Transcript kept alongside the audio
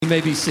may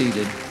be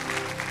seated.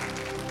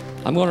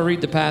 I'm going to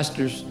read the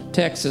pastor's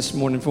text this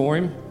morning for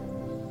him.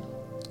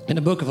 In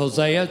the book of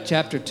Hosea,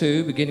 chapter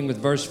 2, beginning with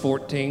verse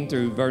 14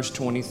 through verse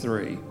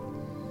 23.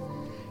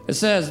 It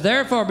says,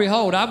 "Therefore,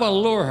 behold, I will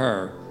allure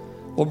her,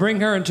 will bring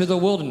her into the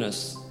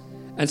wilderness,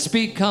 and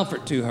speak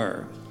comfort to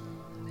her.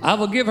 I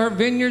will give her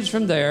vineyards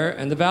from there,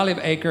 and the valley of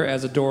Acre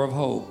as a door of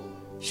hope.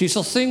 She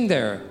shall sing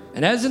there,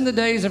 and as in the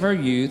days of her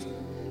youth,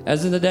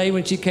 as in the day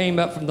when she came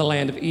up from the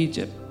land of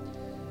Egypt.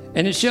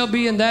 And it shall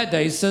be in that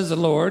day, says the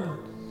Lord,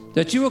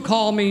 that you will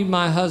call me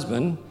my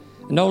husband,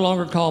 and no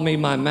longer call me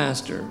my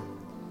master.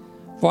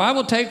 For I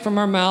will take from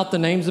her mouth the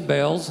names of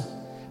Baals,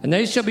 and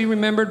they shall be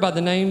remembered by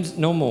the names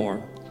no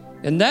more.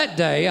 In that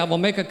day I will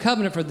make a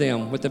covenant for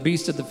them with the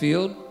beasts of the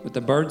field, with the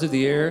birds of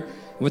the air,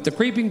 and with the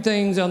creeping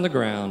things on the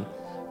ground.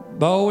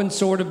 Bow and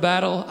sword of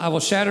battle I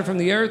will shatter from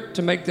the earth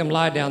to make them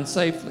lie down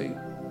safely.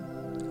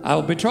 I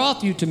will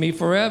betroth you to me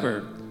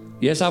forever.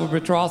 Yes, I will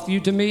betroth you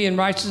to me in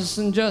righteousness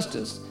and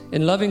justice,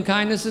 in loving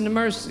kindness and in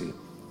mercy.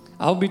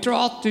 I will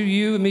betroth to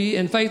you me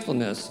in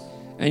faithfulness,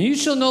 and you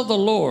shall know the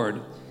Lord.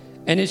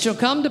 And it shall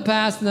come to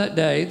pass in that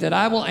day that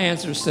I will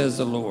answer, says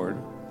the Lord.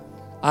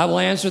 I will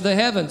answer the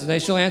heavens, and they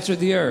shall answer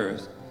the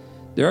earth.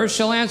 The earth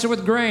shall answer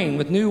with grain,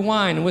 with new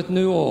wine, and with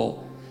new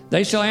oil.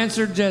 They shall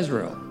answer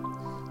Jezreel.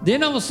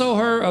 Then I will sow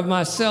her of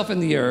myself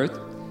in the earth,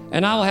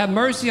 and I will have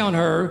mercy on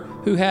her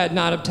who had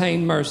not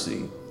obtained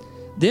mercy.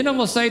 Then I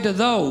will say to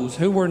those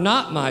who were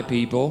not my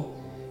people,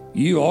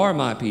 you are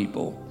my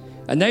people.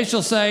 And they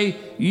shall say,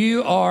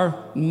 you are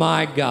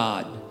my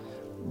God."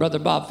 Brother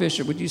Bob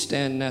Fisher, would you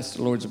stand and ask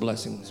the Lord's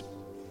blessings?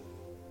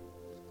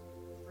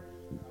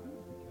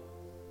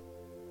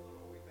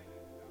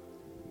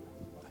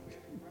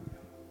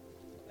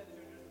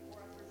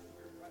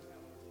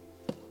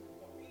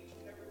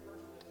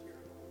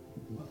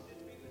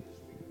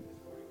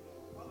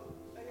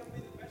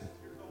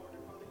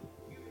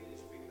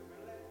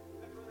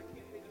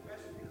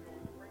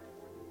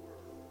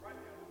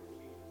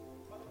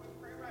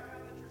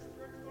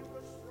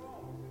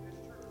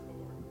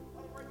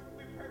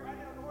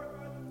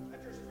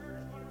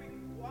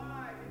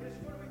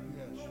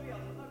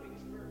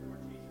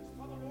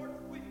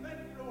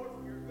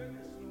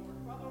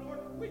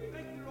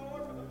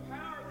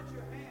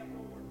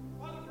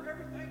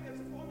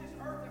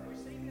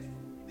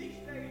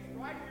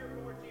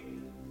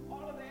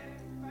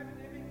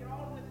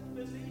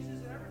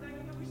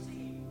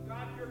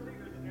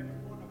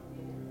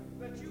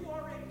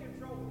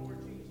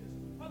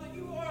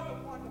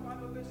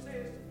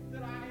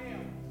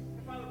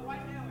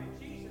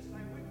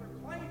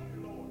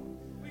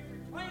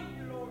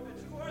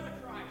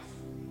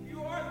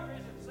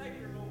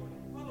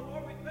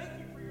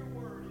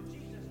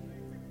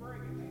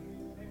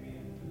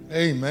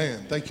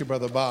 Amen. Thank you,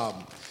 Brother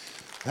Bob.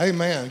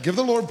 Amen. Give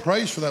the Lord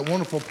praise for that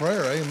wonderful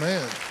prayer.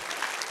 Amen.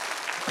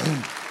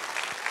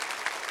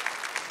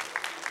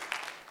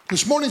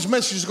 This morning's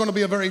message is going to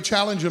be a very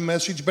challenging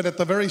message, but at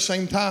the very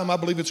same time, I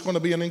believe it's going to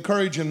be an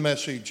encouraging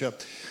message. As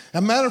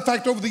a matter of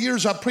fact, over the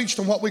years, I've preached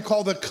on what we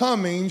call the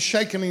coming,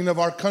 shaking of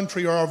our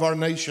country or of our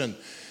nation.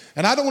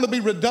 And I don't want to be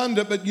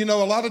redundant, but a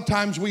lot of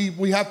times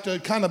we have to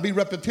kind of be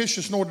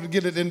repetitious in order to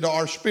get it into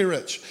our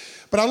spirits.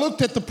 But I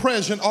looked at the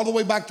present all the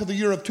way back to the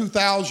year of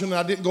 2000, and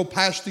I didn't go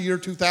past the year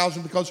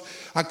 2000 because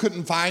I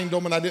couldn't find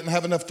them and I didn't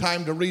have enough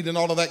time to read and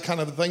all of that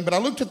kind of a thing. But I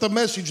looked at the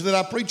message that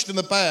I preached in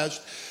the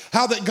past,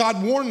 how that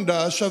God warned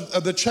us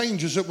of the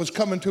changes that was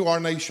coming to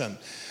our nation.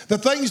 The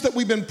things that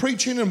we've been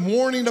preaching and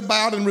warning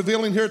about and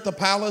revealing here at the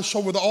palace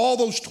over all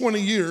those 20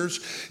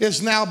 years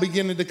is now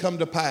beginning to come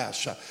to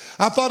pass.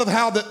 I thought of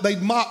how that they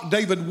mocked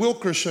David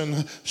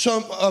Wilkerson,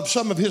 some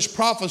of his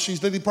prophecies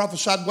that he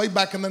prophesied way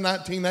back in the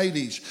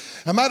 1980s.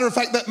 As a matter of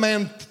fact, that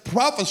man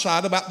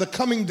prophesied about the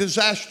coming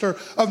disaster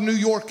of New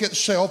York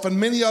itself and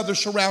many other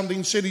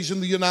surrounding cities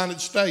in the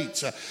United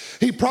States.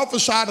 He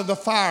prophesied of the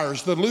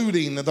fires, the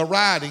looting, the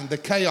rioting, the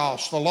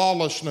chaos, the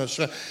lawlessness,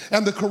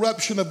 and the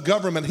corruption of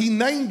government. He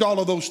named all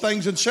of those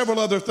things and several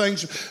other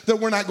things that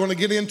we're not going to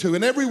get into.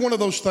 And every one of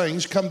those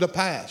things come to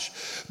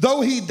pass.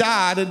 Though he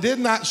died and did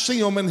not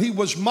see them, and he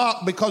was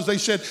mocked because they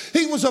said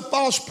he was a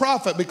false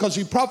prophet because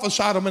he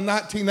prophesied them in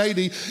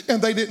 1980 and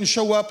they didn't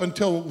show up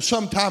until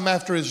sometime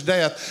after his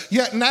death.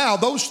 Yet now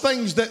those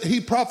things that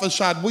he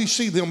prophesied, we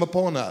see them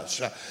upon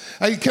us.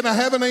 Hey, can I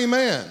have an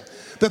amen?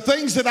 The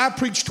things that I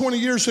preached 20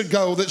 years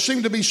ago that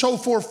seemed to be so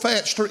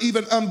far-fetched or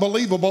even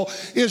unbelievable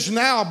is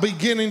now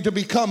beginning to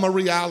become a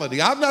reality.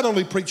 I've not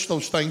only preached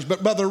those things,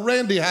 but Brother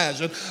Randy has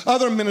and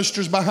other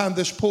ministers behind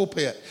this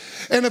pulpit.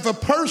 And if a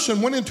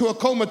person went into a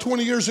coma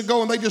 20 years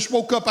ago and they just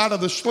woke up out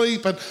of the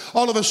sleep and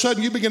all of a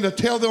sudden you begin to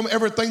tell them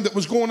everything that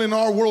was going on in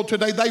our world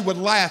today, they would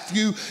laugh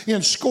you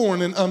in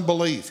scorn and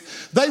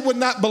unbelief. They would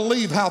not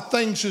believe how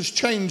things has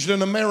changed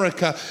in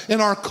America,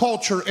 in our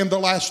culture in the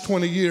last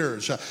 20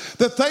 years.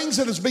 The things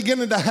that is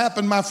beginning to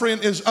happen, my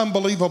friend, is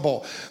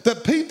unbelievable.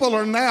 That people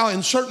are now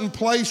in certain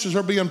places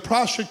are being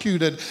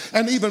prosecuted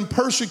and even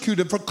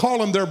persecuted for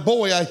calling their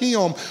boy a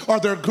him or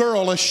their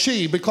girl a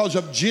she because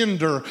of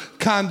gender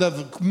kind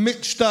of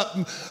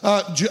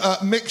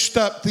mixed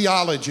up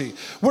theology.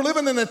 We're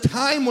living in a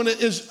time when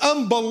it is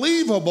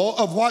unbelievable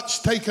of what's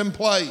taken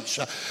place.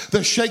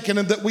 The shaking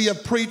that we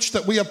have preached,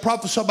 that we have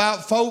prophesied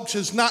about, folks,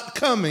 is not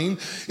coming.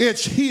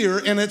 It's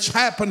here and it's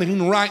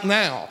happening right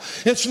now.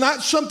 It's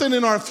not something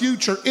in our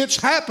future. It's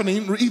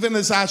happening even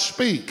as I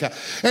speak.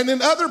 And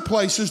in other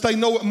places, they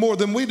know it more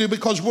than we do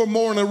because we're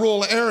more in a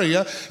rural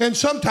area, and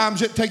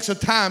sometimes it takes a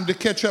time to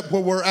catch up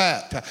where we're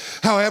at.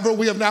 However,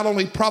 we have not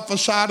only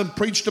prophesied and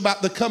preached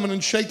about the coming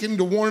and shaking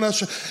to warn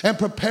us and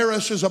prepare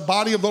us as a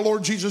body of the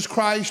Lord Jesus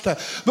Christ,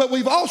 but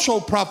we've also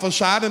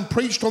prophesied and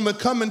preached on the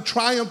coming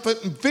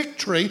triumphant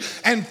victory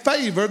and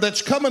favor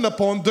that's coming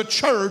upon the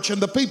church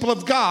and the people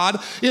of God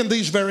in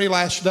these very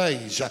last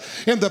days.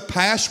 In the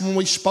past, when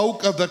we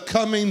spoke of the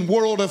coming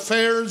world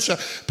affairs,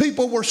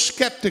 people were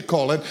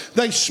skeptical and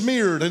they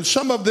smeared, and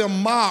some of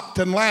them mocked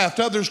and laughed.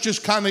 Others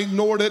just kind of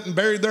ignored it and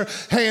buried their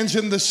hands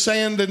in the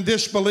sand in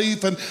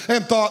disbelief and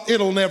thought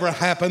it'll never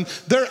happen.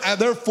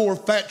 They're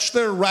far-fetched.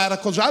 They're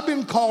radicals. I've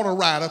been called a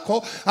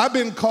radical. I've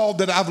been called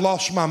that I've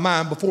lost my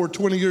mind before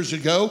 20 years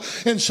ago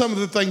in some of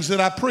the things that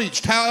I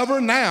preached.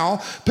 However,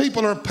 now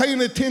people are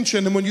paying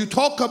attention, and when you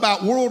talk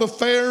about world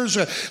affairs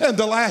and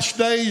the last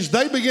days,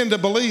 they begin to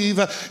believe,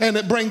 and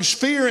it brings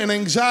fear and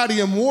anxiety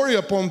and worry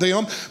upon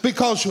them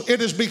because it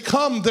has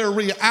become their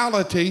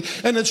reality,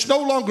 and it's no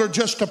longer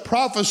just a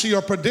prophecy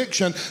or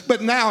prediction,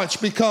 but now it's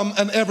become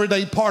an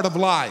everyday part of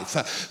life.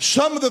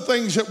 Some of the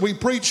things that we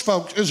preach,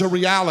 folks, is a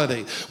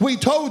reality. We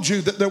told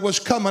you that there was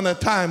coming a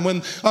time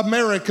when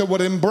America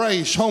would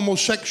embrace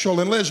homosexual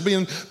and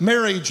lesbian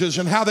marriages,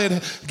 and how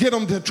they'd get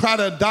them to try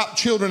to adopt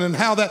children, and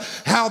how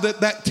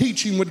that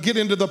teaching would get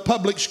into the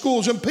public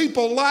schools, and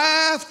people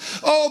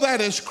laughed. Oh,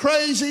 that is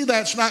crazy.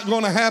 That's not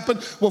going to happen.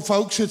 Well,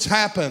 folks, it's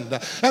happened.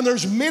 And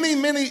there's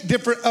many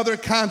different other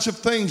kinds of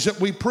things that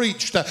we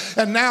preached,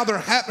 and now they're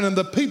happening.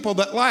 The people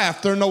that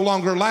laughed, they're no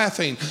longer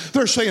laughing.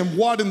 They're saying,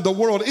 what in the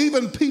world?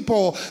 Even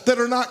people that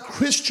are not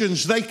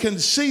Christians, they can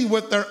see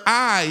with their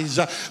eyes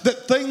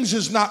that things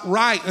is not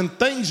right, and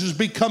things is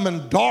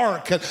becoming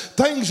dark, and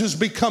things is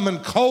becoming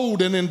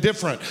cold and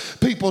indifferent.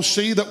 People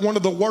see that one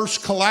of the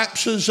worst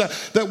collapses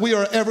that we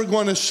are ever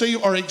going to see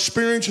or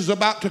experience is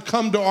about to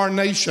come to our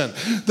nation.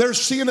 They're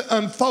seeing it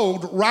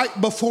unfold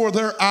right before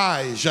their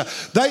eyes.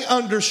 They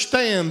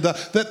understand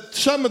that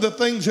some of the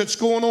things that's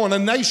going on, a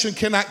nation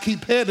cannot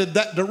keep headed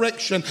that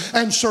direction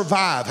and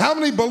survive. How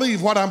many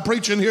believe what I'm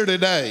preaching here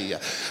today?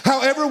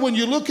 However, when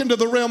you look into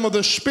the realm of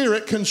the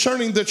Spirit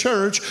concerning the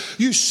church,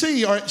 you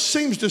see, or it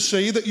seems to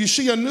see, that you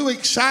see a new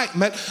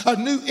excitement, a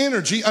new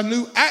energy, a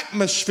new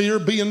atmosphere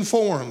being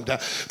formed.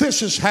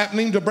 This is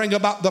happening to bring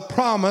about the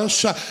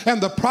promise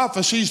and the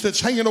prophecies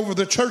that's hanging over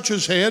the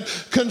church's head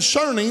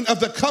concerning of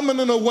the coming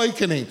and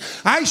awakening.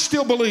 I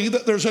still believe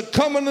that there's a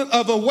coming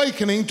of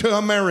awakening to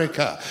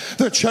America.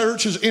 The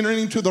church is entering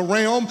into the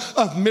realm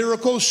of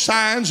miracles,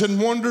 signs, and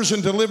wonders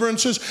and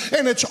deliverances,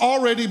 and it's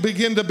already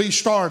begun to be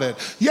started.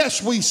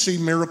 Yes, we see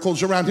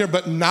miracles around here,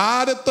 but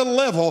not at the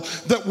level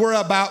that we're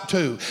about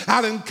to.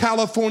 Out in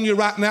California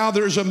right now,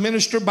 there's a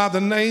minister by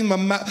the name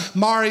of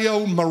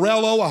Mario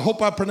Morello. I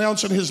hope I'm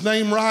pronouncing his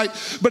name right,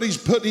 but he's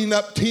putting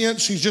up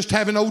tents. He's just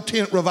having old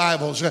tent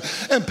revivals,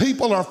 and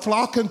people are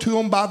flocking to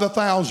him by the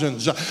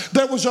thousands.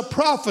 There was a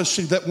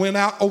prophecy that went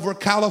out over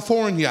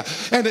California,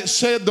 and it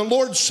said, the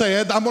Lord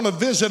said, I'm going to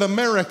visit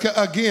America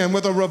again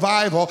with a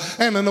revival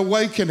and an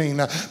awakening.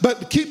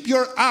 But keep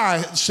your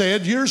eye, it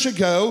said years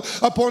ago,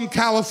 upon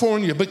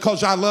California,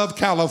 because I love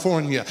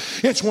California.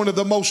 It's one of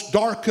the most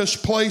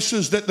darkest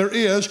places that there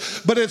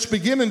is, but it's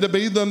beginning to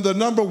be the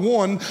number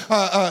one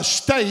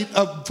state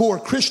for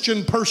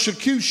Christian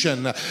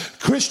persecution.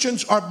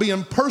 Christians are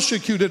being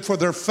persecuted for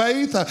their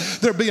faith.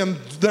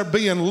 They're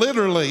being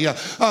literally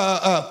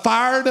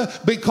fired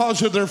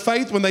because of their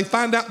faith. When they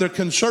find out they're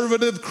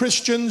conservative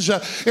Christians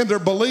in their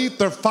belief,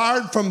 they're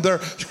fired from their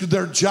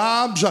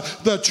jobs.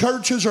 The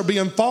churches are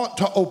being fought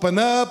to open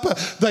up.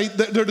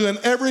 They're doing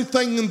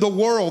everything in the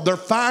world. They're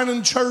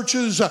fining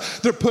churches.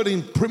 They're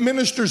putting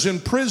ministers in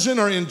prison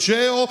or in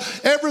jail.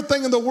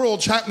 Everything in the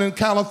world's happening in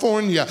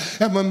California.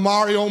 And when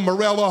Mario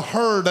Morello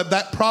heard of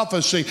that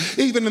prophecy,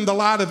 even in the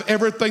light of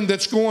everything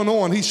that's going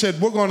on, he said,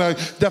 we're going to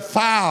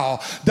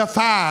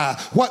defy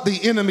what the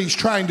enemy's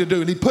trying to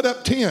do. And he put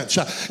up tents,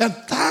 and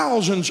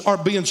thousands are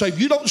being saved.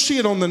 You don't see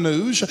it on the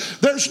news.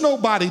 There's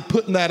nobody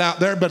putting that out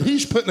there, but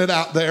he's putting it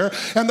out there.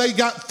 And they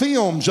got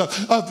films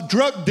of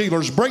drug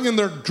dealers bringing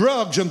their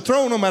drugs and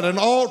throwing them at an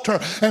altar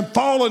and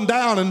falling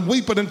down and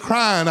weeping and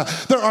crying.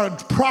 There are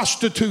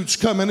prostitutes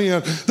coming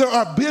in. There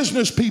are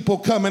business people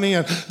coming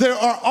in. There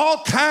are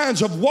all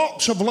kinds of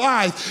walks of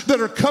life that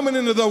are coming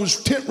into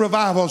those tent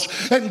revivals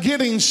and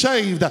getting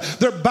saved.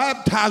 They're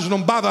baptizing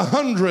them by the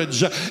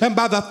hundreds and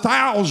by the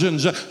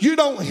thousands. You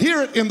don't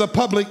hear it in the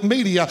public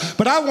media,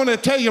 but I want to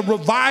tell you,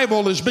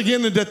 revival is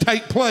beginning to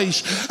take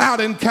place out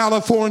in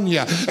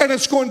California, and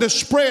it's going to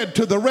spread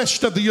to the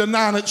rest of the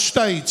United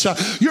States.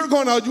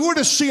 We're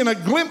just seeing a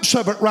glimpse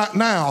of it right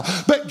now,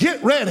 but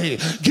get ready,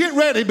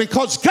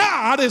 because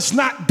God is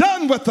not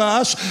done with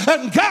us,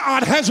 and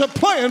God has a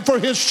plan for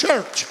His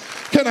church.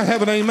 Can I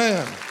have an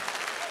amen?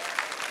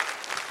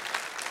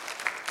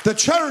 The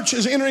church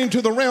is entering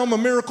into the realm of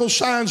miracles,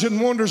 signs,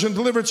 and wonders and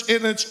deliverance,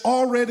 and it's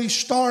already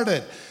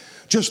started.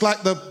 Just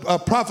like the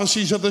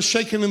prophecies of the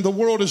shaking in the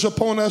world is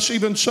upon us,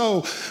 even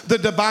so, the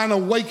divine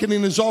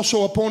awakening is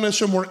also upon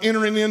us, and we're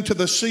entering into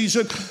the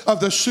season of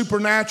the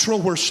supernatural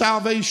where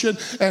salvation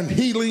and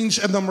healings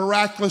and the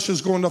miraculous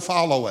is going to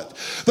follow it.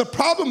 The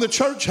problem the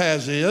church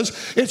has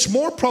is it's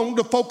more prone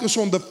to focus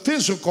on the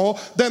physical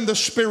than the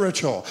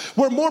spiritual.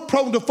 We're more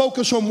prone to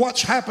focus on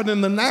what's happened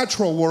in the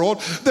natural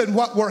world than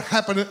what we're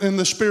happening in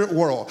the spirit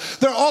world.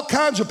 There are all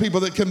kinds of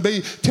people that can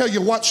tell you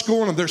what's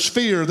going on. There's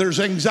fear, there's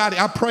anxiety.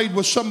 I prayed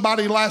with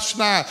somebody last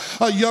night,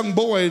 a young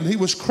boy, and he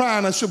was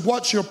crying. I said,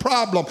 "What's your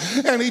problem?"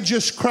 And he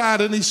just cried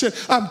and he said,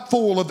 "I'm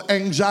full of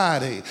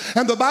anxiety."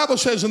 And the Bible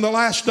says in the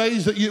last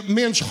days that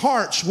men's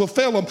hearts will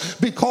fail them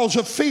because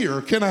of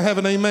fear. Can I have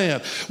an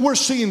amen? We're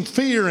seeing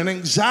fear and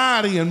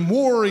anxiety and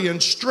worry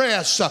and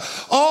stress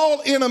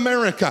all in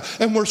America,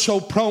 and we're so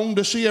prone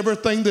to see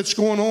everything that's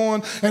going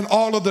on and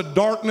all of the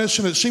darkness,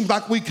 and it seems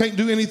like we can't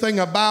do anything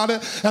about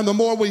it. And the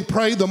more we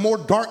pray, the more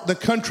dark the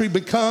country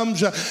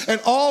becomes,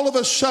 and all of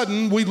a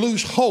sudden we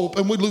lose hope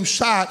and we lose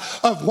sight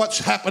of what's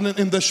happening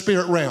in the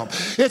spirit realm.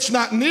 It's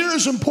not near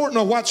as important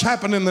as what's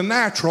happening in the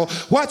natural.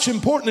 What's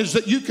important is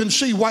that you can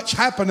see what's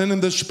happening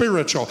in the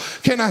spiritual.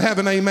 Can I have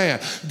an amen?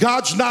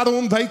 God's not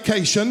on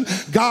vacation.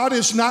 God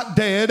is not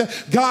dead.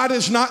 God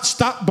has not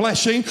stopped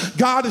blessing.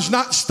 God has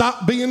not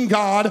stopped being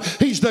God.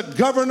 He's the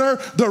governor,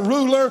 the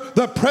ruler,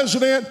 the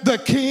president, the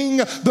king,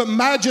 the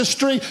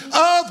magistrate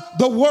of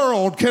the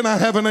world. Can I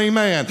have an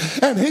amen?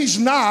 And he's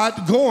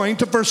not going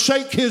to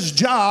forsake his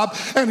job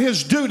and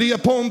his duty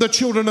upon the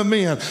children of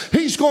men.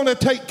 He's going to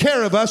take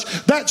care of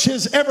us. That's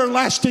his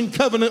everlasting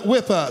covenant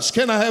with us.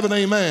 Can I have an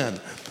amen?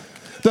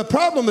 The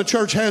problem the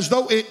church has,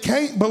 though, it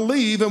can't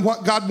believe in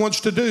what God wants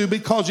to do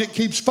because it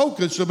keeps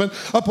focusing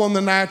upon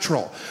the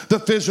natural. The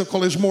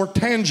physical is more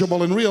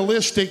tangible and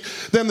realistic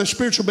than the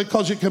spiritual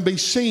because it can be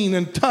seen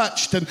and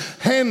touched and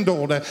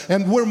handled,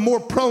 and we're more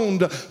prone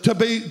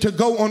to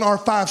go on our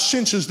five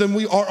senses than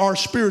we are our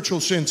spiritual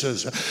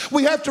senses.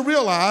 We have to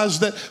realize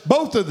that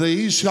both of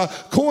these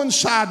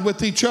coincide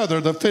with each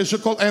other, the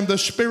physical and the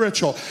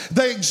spiritual.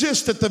 They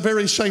exist at the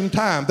very same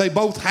time. They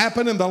both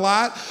happen in the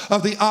light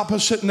of the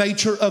opposite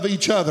nature of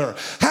each other.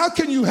 How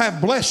can you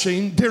have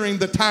blessing during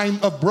the time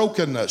of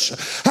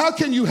brokenness? How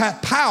can you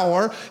have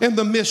power in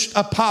the midst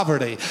of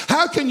poverty?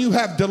 How can you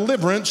have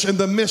deliverance in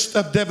the midst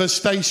of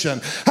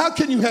devastation? How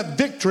can you have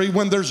victory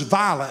when there's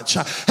violence?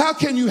 How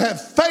can you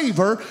have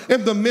favor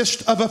in the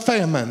midst of a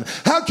famine?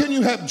 How can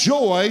you have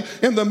joy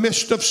in the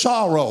midst of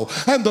sorrow?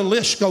 And the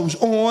list goes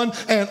on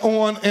and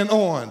on and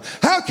on.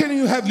 How can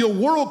you have your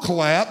world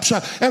collapse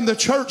and the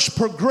church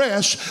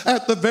progress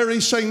at the very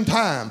same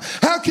time?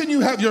 How can you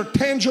have your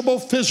tangible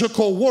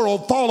physical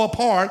world fall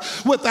apart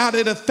without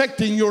it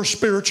affecting your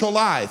spiritual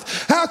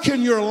life? How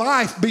can your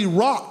life be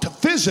rocked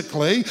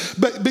physically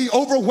but be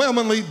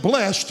overwhelmingly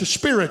blessed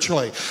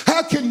spiritually?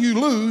 How can you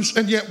lose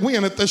and yet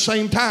win at the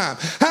same time?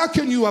 How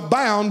can you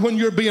abound when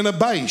you're being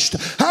abased?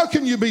 How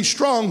can you be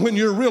strong when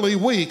you're really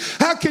weak?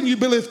 How can you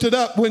be lifted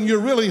up when you're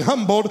really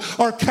humbled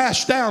or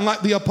cast down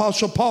like the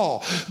Apostle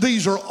Paul?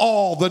 These are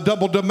all the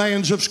double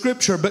demands of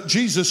Scripture, but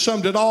Jesus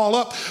summed it all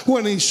up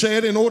when he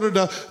said, in order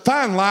to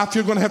find life,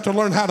 you're going to have to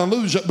learn how to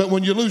lose it, but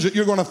when you lose it,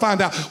 you're going to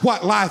find out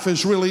what life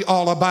is really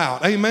all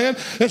about. Amen?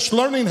 It's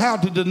learning how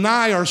to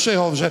deny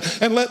ourselves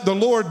and let the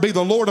Lord be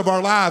the Lord of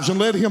our lives and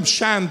let him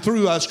shine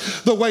through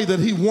us the way that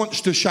he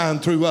wants to shine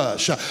through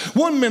us.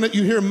 One minute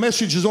you hear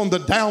messages on the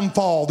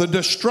downfall, the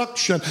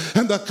destruction,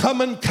 and the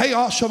coming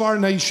chaos of our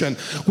nation,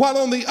 while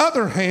on the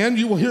other hand,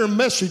 you will hear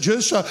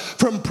messages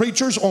from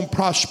preachers on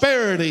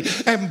prosperity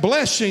and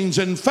blessings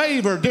and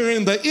favor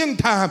during the end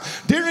time,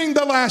 during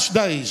the last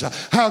days.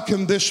 How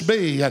can this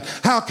be? And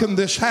how can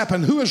this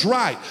happen? Who is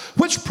right?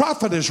 Which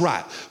prophet is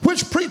right?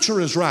 Which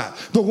preacher is right?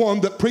 The one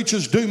that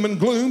preaches doom and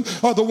gloom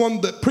or the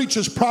one that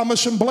preaches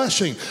promise and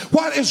blessing?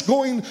 What is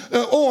going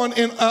on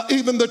in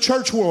even the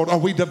church world? Are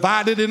we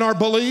divided in our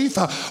belief?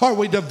 Are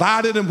we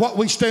divided in what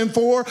we stand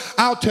for?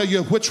 I'll tell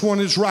you which one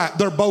is right.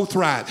 They're both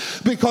right.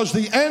 Because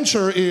the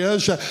answer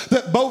is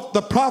that both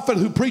the prophet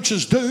who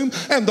preaches doom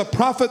and the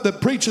prophet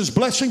that preaches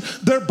blessing,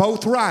 they're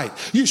both right.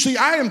 You see,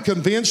 I am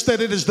convinced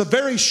that it is the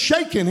very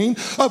shaking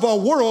of a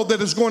world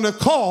that is going to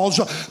cause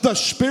the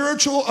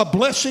spiritual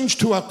blessings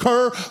to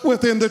occur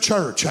within the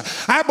church.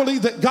 I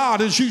believe that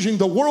God is using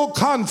the world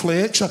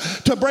conflicts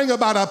to bring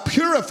about a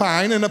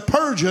purifying and a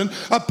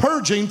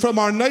purging from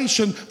our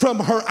nation from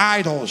her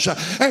idols.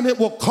 And it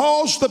will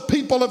cause the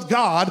people of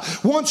God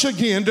once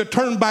again to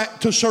turn back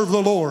to serve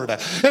the Lord.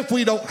 If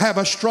we don't have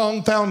a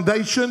strong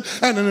foundation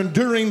and an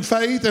enduring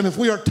faith, and if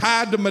we are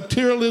tied to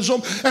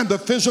materialism and the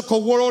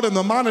physical world and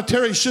the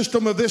monetary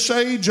system of this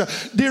age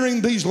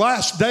during these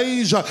last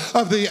days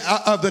of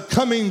the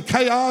coming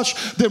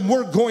chaos, then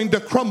we're going to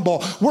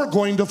crumble. We're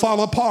going to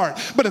fall apart.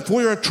 But if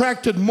we're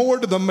attracted more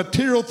to the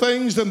material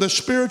things than the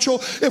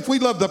spiritual, if we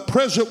love the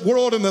present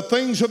world and the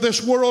things of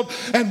this world,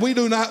 and we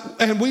do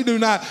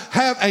not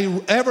have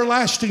a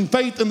everlasting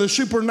faith in the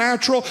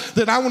supernatural,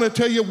 then I want to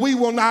tell you, we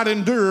will not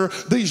endure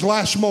these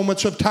last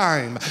moments of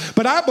time.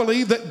 But I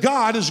believe that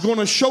God is going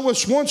to show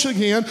us once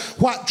again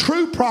what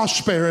true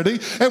prosperity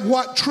and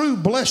what true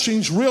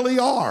blessings really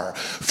are.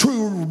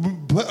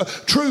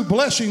 True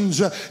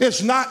blessings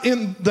is not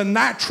in the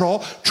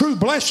natural. True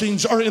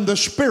blessings are in the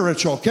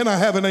spiritual. Can I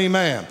have an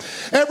amen?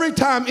 Every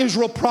time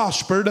Israel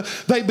prospered,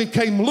 they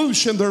became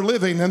loose in their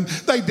living, and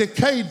they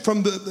decayed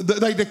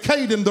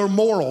in their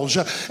morals,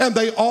 and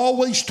they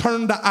always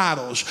turned to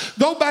idols.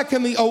 Go back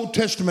in the Old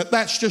Testament.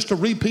 That's just a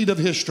repeat of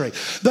history.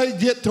 They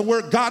get to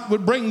where God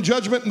would bring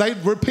judgment, and they'd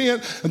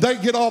repent, and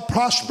they'd get all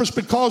prosperous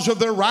because of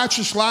their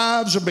righteous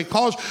lives and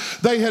because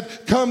they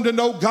had come to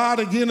know God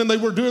again, and they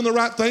were doing the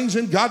right things,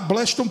 and God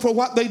blessed them for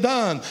what they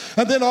done.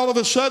 And then all of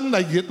a sudden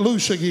they get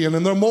loose again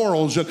in their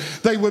morals, and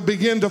they would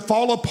begin to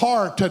fall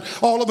apart, and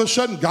all of a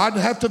sudden God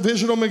would have to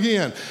visit them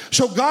again.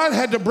 So God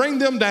had to bring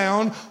them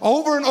down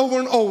over and over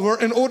and over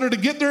in order to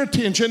get their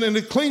attention and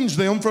to cleanse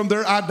them from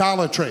their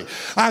idolatry.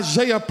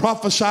 Isaiah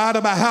prophesied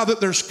about how that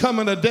there's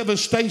coming a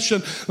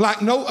devastation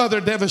like no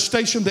other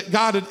devastation that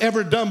God had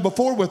ever done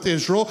before with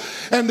Israel,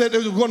 and that it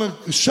was going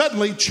to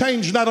suddenly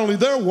change not only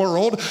their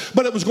world,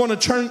 but it was going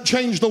to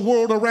change the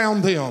world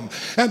around them.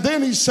 And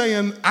then he's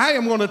saying, I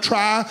am going to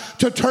try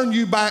to turn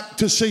you back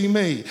to see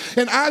me.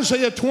 In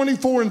Isaiah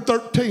 24 and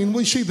 13,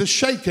 we see the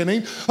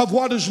shaking of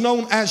what is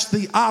known as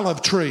the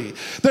olive tree.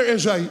 There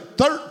is a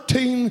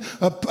 13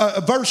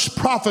 verse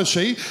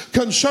prophecy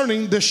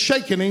concerning the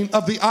shaking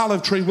of the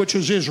olive tree, which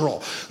is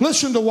Israel.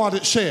 Listen to what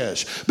it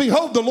says.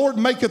 Behold, the Lord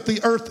maketh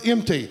the earth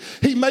empty.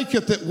 He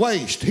maketh it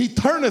waste. He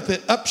turneth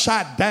it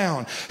upside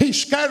down. He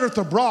scattereth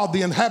abroad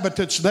the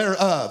inhabitants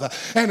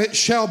thereof. And it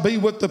shall be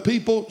with the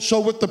people, so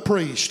with the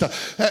priest.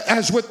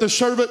 As with the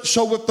servant,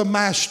 so with the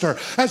master.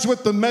 As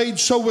with the maid,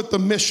 so with the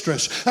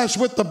mistress. As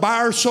with the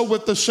buyer, so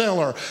with the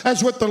seller.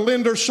 As with the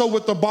lender, so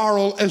with the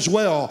borrower as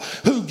well.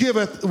 Who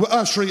giveth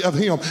usury of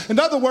him. In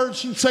other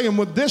words, he's saying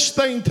when this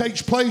thing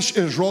takes place,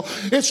 Israel,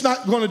 it's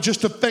not going to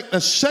just affect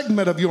a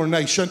segment of your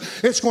nation.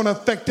 It's going to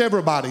affect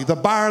everybody. The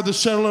buyer, the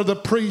seller, the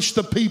priest,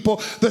 the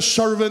people, the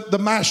servant, the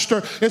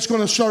master. It's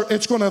going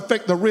to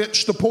affect the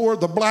rich, the poor,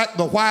 the black,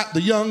 the white,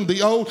 the young,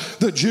 the old,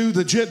 the Jew,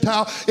 the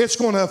Gentile. It's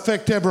going to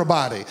affect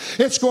everybody.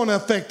 It's going to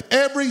affect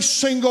every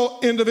single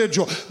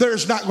individual.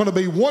 There's not going to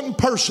be one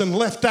person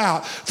left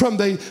out from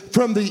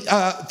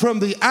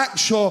the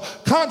actual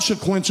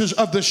consequences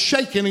of the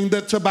shaking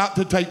that's about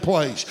to take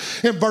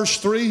place. In verse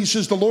 3, he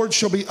says, the land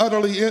shall be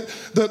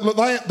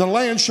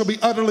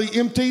utterly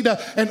emptied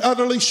and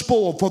utterly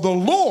spoiled, for the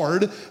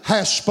Lord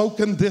has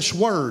spoken this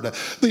word.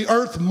 The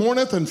earth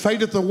mourneth and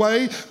fadeth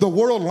away. The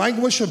world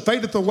languisheth and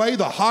fadeth away.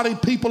 The haughty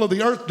people of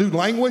the earth do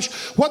languish.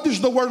 What does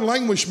the word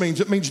languish mean?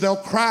 It means they'll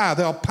cry,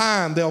 they'll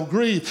pine, they'll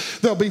grieve,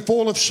 they'll be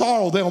full of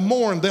sorrow, they'll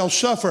mourn, they'll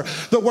suffer.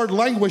 The word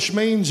languish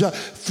means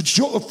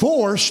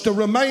forced to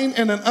remain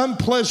in an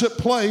unpleasant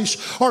place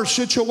or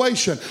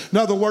situation. In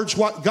other words,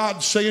 what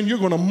God's saying, you're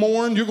going to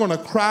mourn, you're going to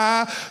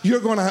cry, you're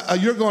going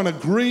to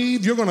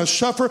grieve, you're going to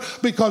suffer,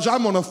 because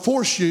I'm going to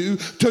force you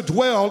to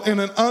dwell in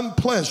an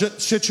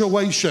unpleasant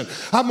situation.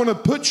 I'm going to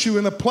put you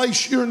in a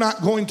place you're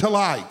not going to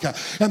like.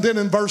 And then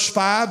in verse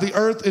 5, the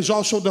earth is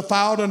also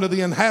defiled unto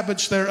the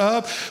inhabitants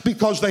thereof,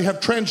 because they have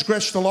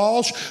transgressed the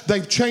laws,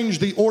 they've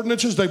changed the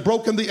ordinances, they've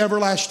broken the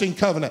everlasting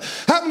covenant.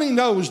 How many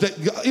knows that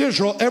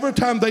Israel, every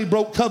time they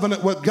broke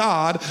covenant with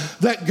God,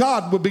 that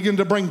God would begin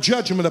to bring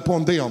judgment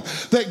upon them,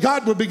 that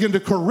God would begin to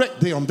correct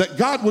them, that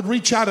God would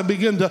reach out and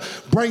begin to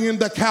bring in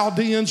the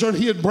Chaldeans, or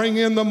he'd bring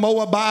in the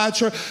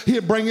Moabites, or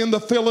he'd bring in the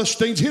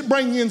Philistines. He'd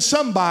bring in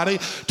somebody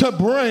to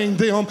bring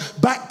them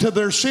back to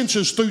their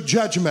senses through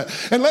judgment.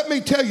 And let me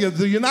tell you,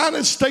 the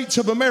United States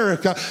of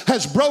America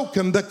has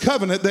broken the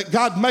covenant that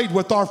God made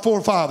with our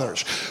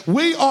forefathers.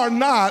 We are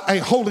not a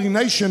holy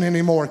nation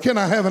anymore. Can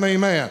I have an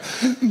amen?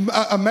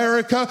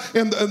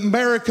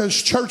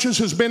 America's churches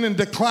has been in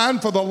decline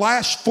for the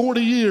last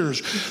 40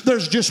 years.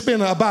 There's just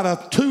been about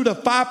a 2 to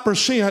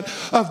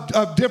 5%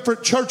 of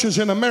different churches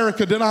in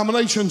America,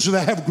 denominations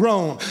that have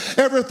grown.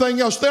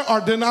 Everything else, there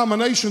are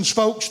denominations,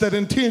 folks, that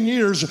in 10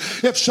 years,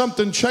 if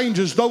something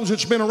changes, those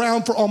that's been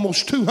around for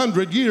almost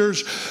 200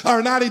 years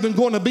are not even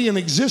going to be in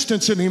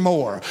existence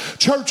anymore.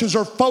 Churches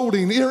are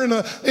folding.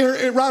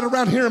 Right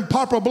around here in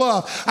Poplar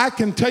Bluff, I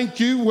can take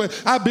you,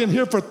 I've been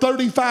here for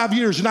 35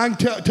 years, and I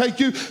can take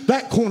you,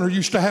 that corner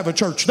used to have a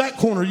church. That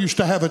corner used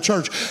to have a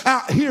church.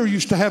 Out here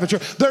used to have a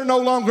church. They're no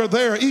longer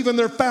there. Even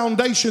their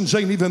foundations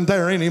ain't even even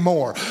there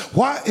anymore.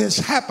 What is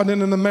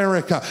happening in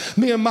America?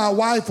 Me and my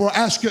wife were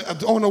asking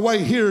on the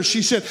way here,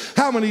 she said,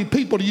 how many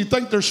people do you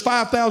think there's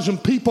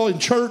 5,000 people in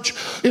church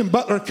in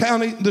Butler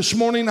County this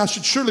morning? I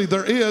said, surely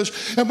there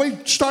is. And we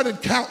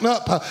started counting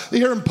up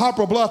here in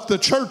Poplar Bluff the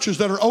churches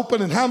that are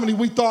open and how many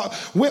we thought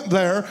went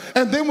there.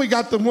 And then we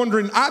got them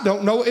wondering, I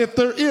don't know if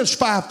there is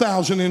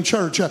 5,000 in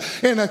church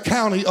in a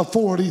county of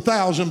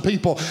 40,000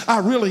 people. I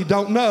really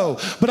don't know.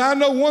 But I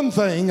know one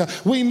thing.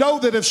 We know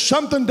that if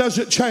something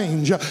doesn't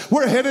change,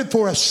 we're headed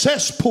for a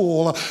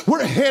cesspool.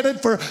 We're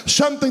headed for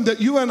something that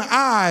you and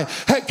I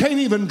can't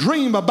even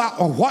dream about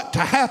what to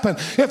happen.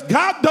 If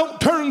God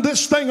don't turn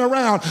this thing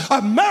around,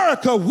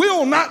 America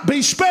will not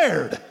be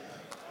spared.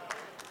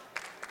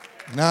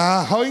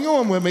 Now, hang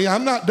on with me.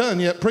 I'm not done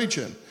yet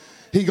preaching.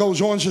 He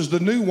goes on and says, the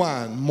new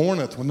wine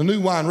mourneth. When the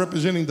new wine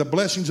representing the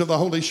blessings of the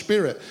Holy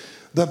Spirit,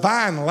 the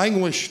vine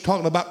languish,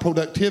 talking about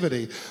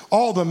productivity.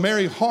 All the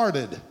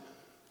merry-hearted,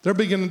 they're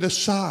beginning to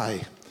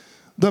sigh.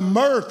 The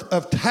mirth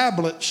of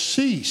tablets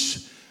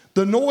cease.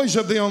 The noise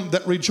of them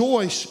that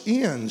rejoice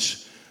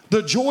ends.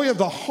 The joy of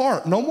the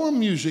heart, no more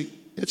music,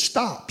 it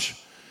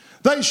stops.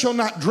 They shall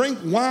not drink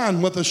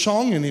wine with a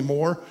song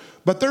anymore,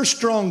 but their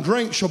strong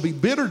drink shall be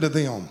bitter to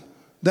them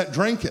that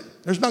drink it.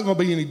 There's not going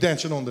to be any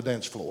dancing on the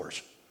dance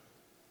floors.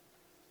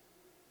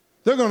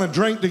 They're going to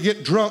drink to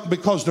get drunk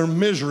because they're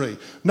misery,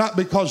 not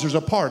because there's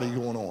a party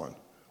going on.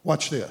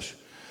 Watch this.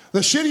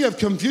 The city of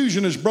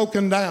confusion is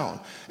broken down.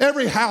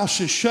 Every house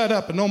is shut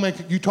up. And no man,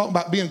 you talk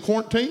about being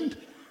quarantined?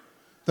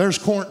 There's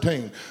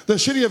quarantine. The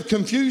city of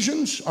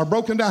confusions are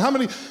broken down. How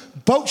many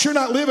folks, you're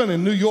not living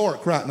in New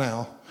York right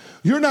now?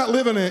 You're not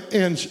living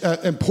in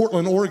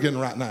Portland, Oregon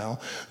right now.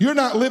 You're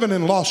not living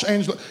in Los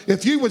Angeles.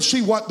 If you would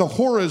see what the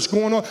horror is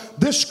going on,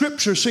 this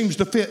scripture seems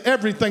to fit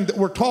everything that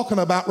we're talking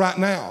about right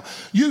now.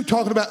 You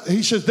talking about,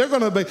 he says, they're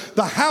going to be,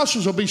 the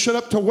houses will be shut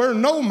up to where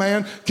no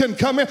man can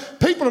come in.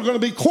 People are going to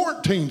be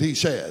quarantined, he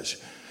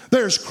says.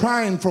 There's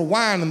crying for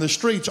wine in the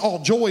streets. All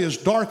joy is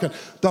darkened.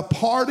 The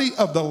party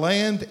of the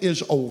land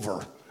is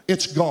over.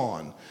 It's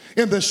gone.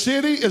 And the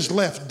city is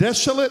left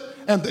desolate,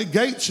 and the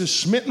gates is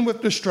smitten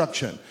with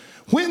destruction.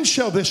 When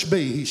shall this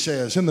be, he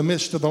says, in the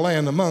midst of the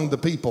land among the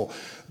people?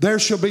 There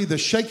shall be the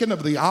shaking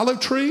of the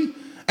olive tree,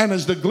 and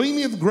as the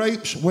gleaming of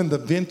grapes when the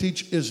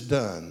vintage is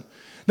done.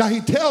 Now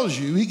he tells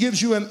you, he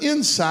gives you an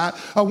insight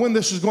of when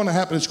this is going to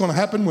happen. It's going to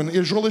happen when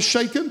Israel is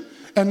shaken.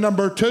 And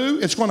number two,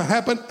 it's going to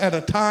happen at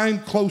a time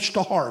close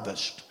to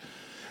harvest.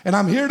 And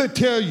I'm here to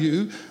tell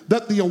you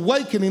that the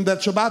awakening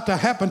that's about to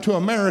happen to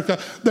America,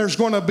 there's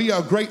going to be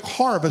a great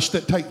harvest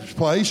that takes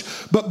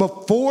place. But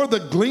before the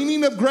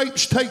gleaning of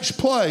grapes takes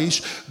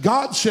place,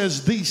 God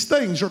says these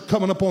things are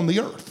coming upon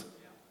the earth.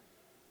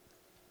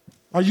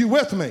 Are you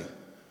with me?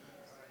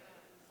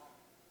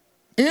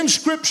 In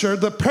Scripture,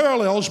 the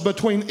parallels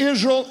between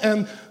Israel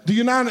and the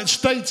United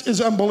States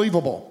is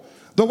unbelievable.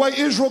 The way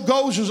Israel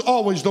goes is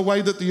always the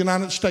way that the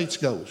United States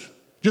goes.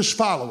 Just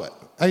follow it.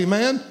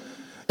 Amen?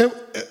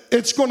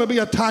 It's going to be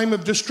a time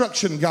of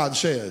destruction, God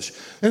says.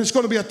 And it's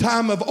going to be a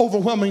time of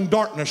overwhelming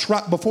darkness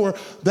right before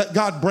that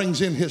God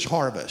brings in his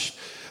harvest.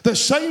 The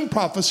same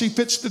prophecy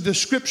fits the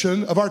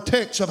description of our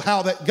text of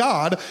how that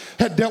God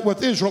had dealt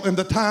with Israel in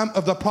the time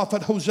of the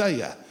prophet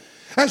Hosea.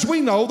 As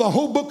we know, the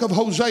whole book of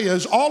Hosea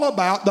is all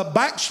about the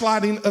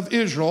backsliding of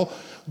Israel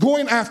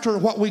going after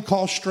what we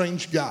call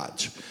strange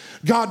gods.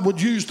 God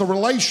would use the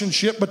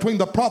relationship between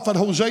the prophet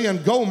Hosea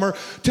and Gomer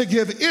to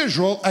give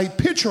Israel a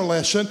picture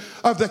lesson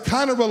of the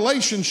kind of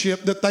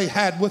relationship that they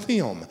had with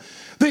him.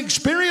 The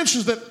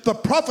experiences that the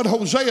prophet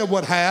Hosea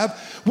would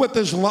have with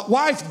his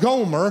wife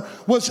Gomer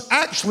was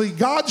actually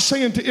God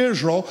saying to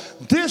Israel,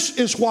 this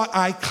is what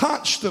I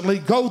constantly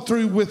go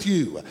through with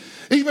you.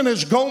 Even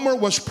as Gomer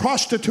was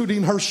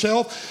prostituting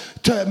herself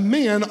to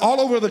men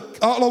all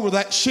over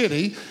that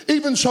city,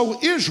 even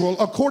so Israel,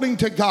 according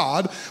to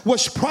God,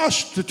 was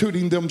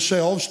prostituting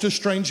themselves to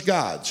strange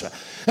gods.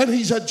 And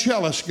he's a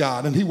jealous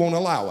God, and he won't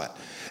allow it.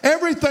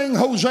 Everything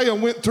Hosea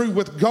went through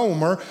with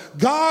Gomer,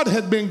 God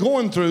had been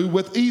going through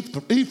with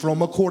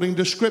Ephraim according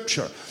to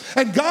Scripture.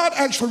 And God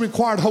actually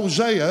required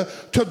Hosea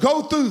to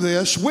go through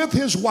this with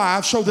his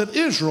wife so that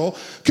Israel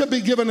could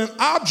be given an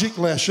object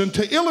lesson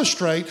to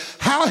illustrate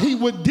how he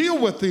would deal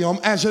with them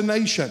as a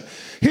nation.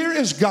 Here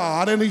is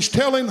God, and he's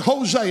telling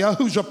Hosea,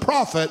 who's a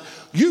prophet,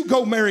 you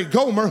go marry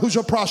Gomer, who's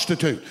a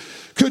prostitute.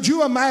 Could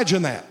you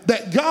imagine that?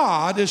 That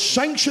God is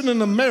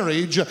sanctioning a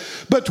marriage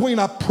between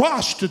a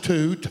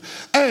prostitute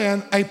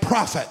and a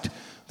prophet.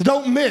 They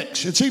don't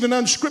mix. It's even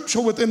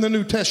unscriptural within the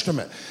New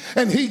Testament.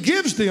 And he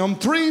gives them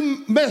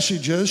three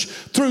messages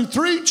through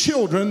three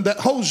children that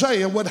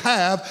Hosea would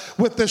have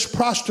with this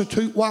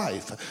prostitute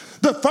wife.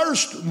 The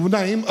first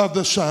name of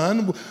the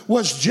son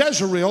was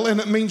Jezreel,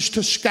 and it means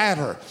to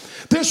scatter.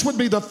 This would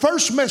be the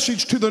first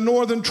message to the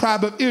northern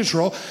tribe of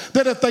Israel,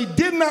 that if they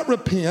did not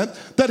repent,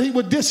 that he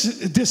would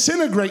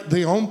disintegrate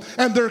them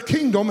and their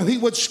kingdom, and he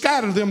would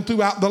scatter them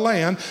throughout the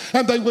land,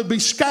 and they would be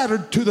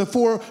scattered to the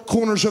four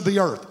corners of the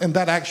earth. And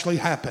that actually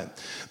happened.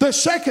 The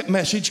second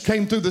message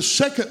came through the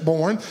second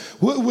born,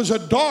 who was a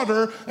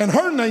daughter, and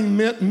her name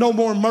meant no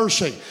more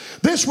mercy.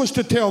 This was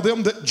to tell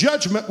them that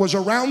judgment was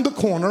around the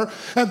corner,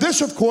 and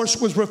this, of course,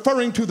 was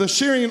referring to the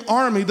Syrian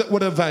army that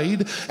would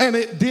evade, and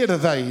it did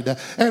evade,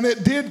 and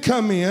it did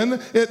come in,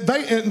 it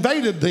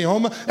invaded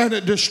them, and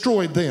it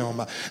destroyed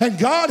them. And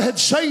God had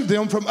saved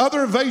them from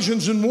other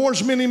invasions and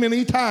wars many,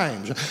 many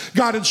times.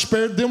 God had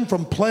spared them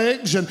from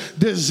plagues and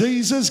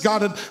diseases.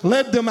 God had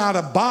led them out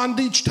of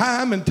bondage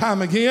time and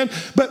time again.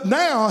 But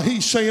now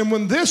he's saying,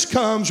 when this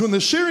comes, when the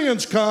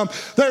Syrians come,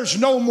 there's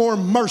no more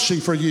mercy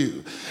for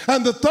you.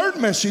 And the third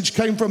message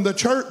came from the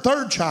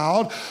third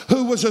child,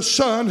 who was a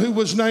son who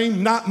was named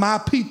Not My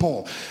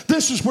People.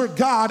 This is where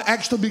God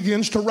actually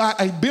begins to write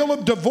a bill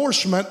of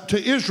divorcement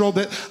to Israel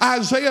that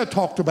Isaiah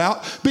talked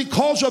about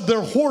because of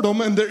their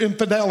whoredom and their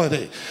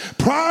infidelity.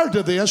 Prior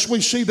to this,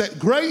 we see that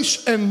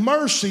grace and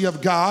mercy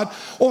of God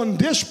on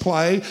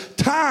display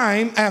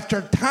time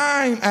after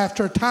time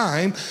after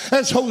time,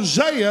 as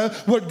Hosea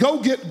would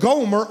go get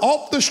Gomer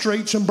off the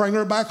streets and bring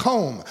her back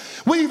home.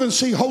 We even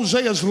see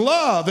Hosea's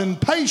love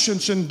and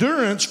patience,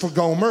 endurance for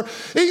Gomer,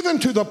 even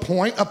to the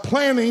point of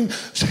planting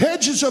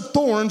hedges of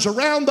thorns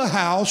around the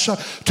house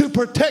to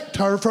protect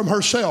her from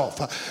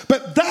herself.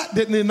 But that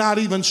did not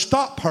even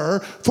stop her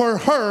for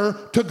her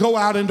to go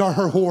out into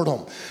her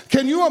whoredom.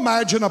 Can you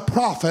imagine a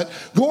prophet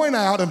going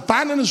out and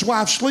finding his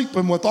wife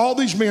sleeping with all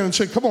these men and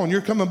say, come on,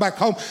 you're coming back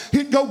home?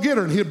 He'd go get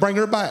her and he'd bring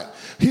her back.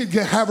 He'd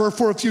have her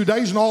for a few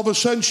days, and all of a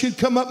sudden she'd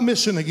come up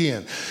missing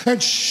again.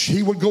 And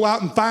he would go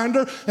out and find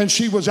her, and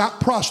she was out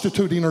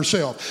prostituting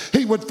herself.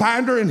 He would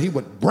find her and he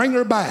would bring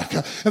her back.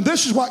 And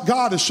this is what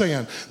God is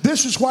saying.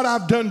 This is what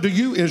I've done to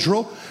you,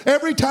 Israel.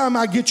 Every time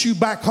I get you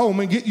back home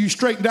and get you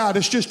straightened out,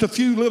 it's just a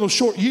few little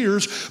short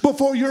years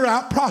before you're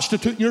out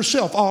prostituting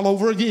yourself all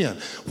over again.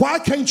 Why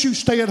can't you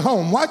stay at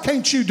home? Why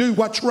can't you do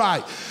what's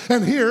right?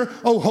 And here,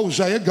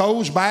 Hosea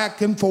goes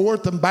back and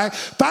forth and back.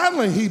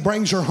 Finally, he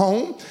brings her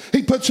home.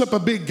 He puts up a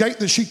big gate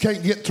that she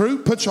can't get through,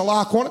 puts a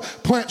lock on it,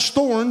 plants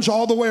thorns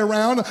all the way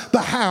around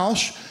the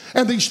house.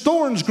 And these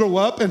thorns grow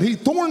up, and he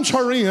thorns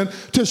her in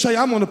to say,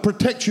 I'm going to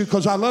protect you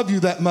because I love you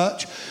that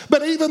much.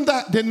 But even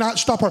that did not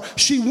stop her.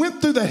 She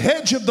went through the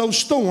hedge of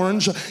those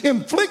thorns,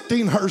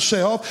 inflicting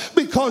herself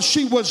because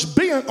she was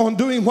bent on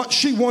doing what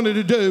she wanted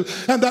to do.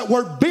 And that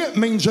word bent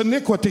means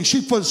iniquity. She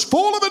was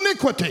full of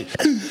iniquity,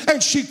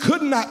 and she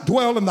could not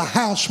dwell in the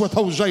house with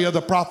Hosea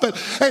the prophet.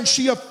 And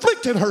she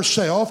afflicted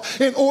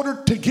herself in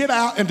order to get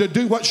out and to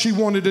do what she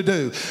wanted to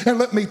do. And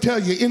let me tell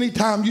you,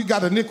 anytime you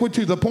got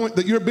iniquity to the point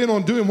that you're bent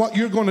on doing what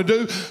you're going to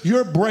do,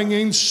 you're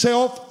bringing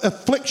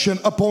self-affliction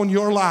upon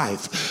your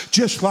life,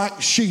 just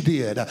like she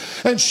did.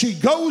 And she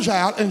goes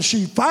out and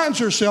she finds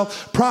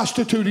herself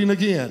prostituting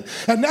again.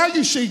 And now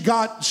you see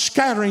God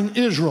scattering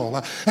Israel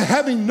and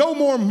having no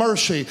more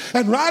mercy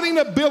and writing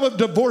a bill of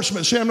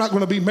divorcement, saying, I'm not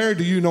going to be married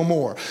to you no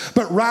more.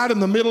 But right in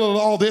the middle of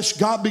all this,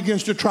 God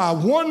begins to try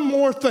one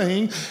more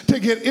thing to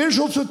get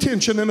Israel's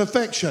attention and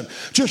affection,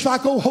 just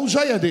like old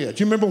Hosea did.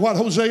 You remember what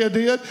Hosea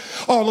did?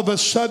 All of a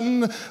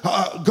sudden,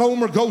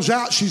 Gomer goes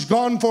out. She's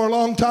gone for a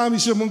long time. He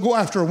said, I'm going to go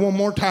after her one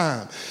more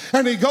time.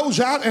 And he goes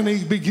out and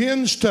he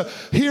begins to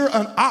hear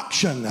an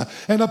auction.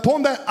 And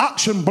upon that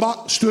auction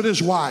block stood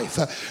his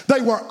wife. They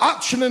were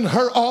auctioning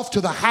her off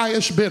to the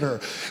highest bidder.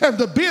 And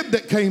the bid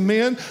that came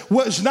in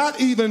was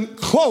not even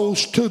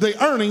close to the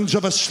earnings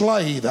of a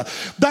slave.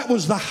 That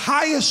was the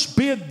highest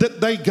bid that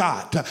they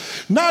got.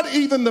 Not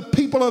even the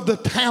people of the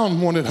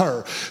town wanted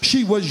her.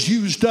 She was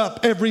used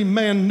up. Every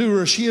man knew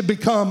her. She had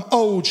become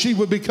old. She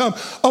would become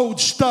old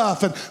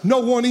stuff, and no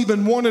one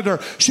even wanted her.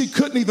 She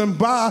couldn't even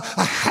buy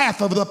a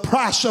half of the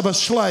price of a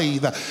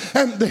slave.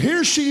 And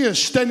here she is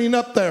standing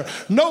up there.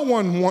 No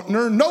one wanting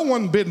her. No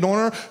one bidding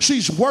on her.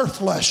 She's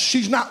worthless.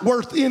 She's not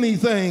worth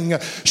anything.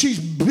 She's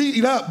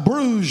beat up,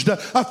 bruised,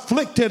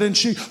 afflicted, and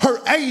her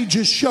age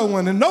is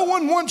showing, and no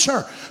one wants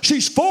her.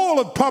 She's full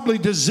of probably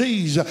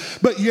disease,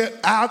 but yet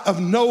out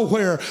of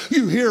nowhere,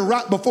 you hear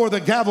right before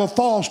the gavel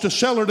falls to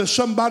sell her to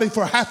somebody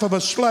for half of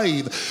a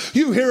slave.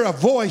 You hear a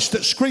voice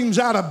that screams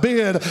out a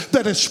bid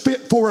that is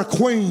fit for a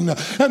queen,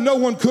 and no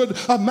one could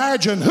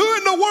imagine who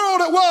in the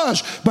world it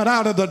was. But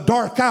out of the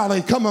dark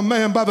alley come a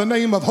man by the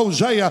name of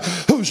Hosea,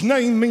 whose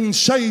name means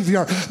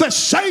Savior. The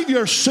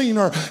Savior seen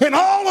her in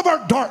all of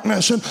her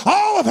darkness and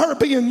all of her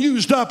being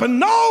used up, and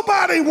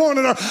nobody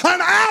wanted her. An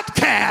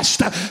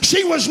outcast.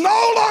 She was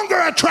no longer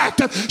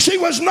attractive. She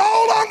was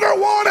no longer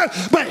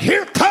wanted. But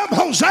here come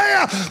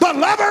Hosea, the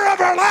lover of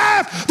her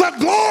life, the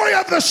glory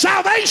of the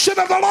salvation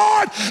of the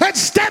Lord, and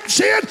steps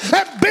in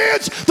and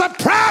bids the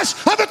price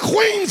of a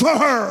queen for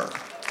her.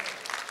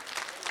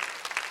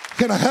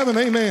 Can I have an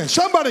amen?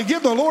 Somebody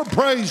give the Lord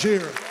praise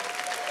here.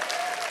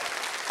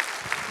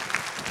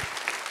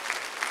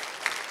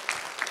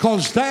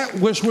 Because that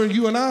was where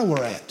you and I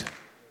were at.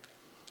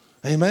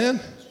 Amen.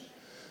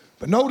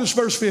 But notice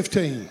verse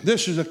 15.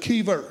 This is a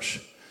key verse.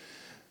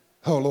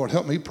 Oh, Lord,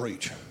 help me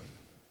preach.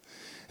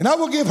 And I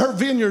will give her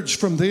vineyards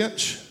from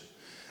thence,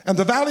 and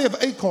the valley of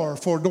Achor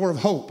for a door of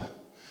hope.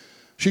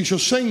 She shall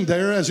sing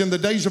there as in the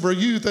days of her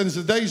youth, and as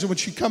the days in which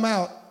she come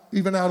out,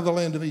 even out of the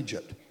land of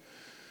Egypt.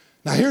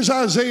 Now here's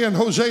Isaiah and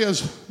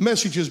Hosea's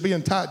messages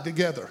being tied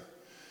together.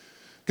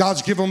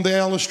 God's given them the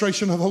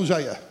illustration of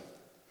Hosea.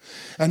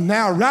 And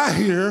now right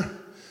here,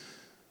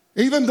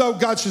 even though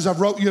God says,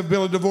 I've wrote you a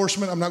bill of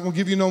divorcement, I'm not going to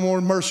give you no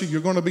more mercy,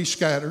 you're going to be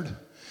scattered.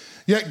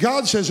 Yet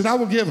God says, and I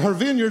will give her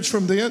vineyards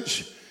from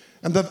thence,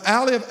 and the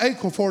valley of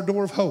Achor for a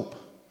door of hope.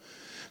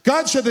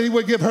 God said that he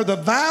would give her the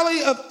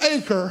valley of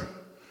Achor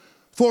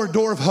for a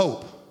door of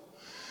hope.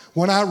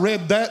 When I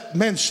read that,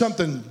 man,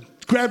 something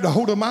grabbed a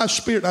hold of my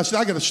spirit. I said,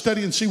 I got to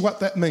study and see what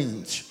that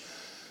means.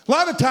 A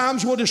lot of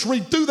times we'll just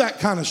read through that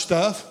kind of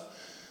stuff.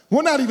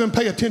 We'll not even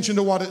pay attention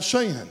to what it's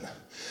saying.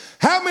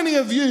 How many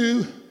of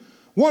you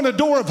want a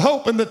door of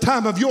hope in the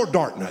time of your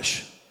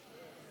darkness?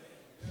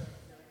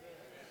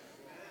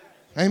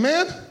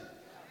 Amen?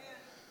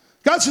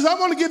 God says, I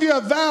want to give you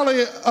a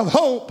valley of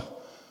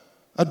hope,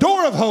 a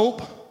door of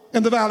hope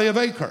in the valley of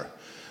Achor.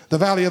 The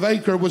valley of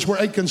Achor was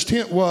where Achan's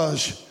tent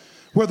was,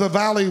 where the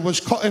valley was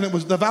called, and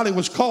the valley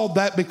was called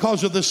that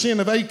because of the sin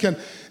of Achan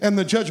and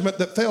the judgment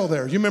that fell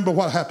there. You remember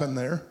what happened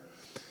there?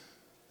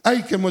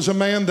 Achan was a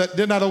man that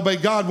did not obey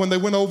God when they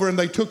went over and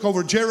they took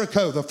over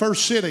Jericho, the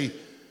first city.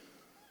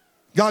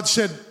 God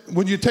said,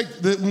 when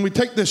we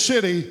take this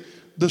city,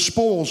 the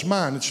spoil's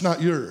mine, it's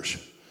not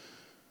yours.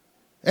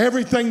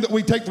 Everything that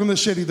we take from the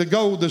city, the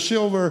gold, the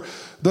silver,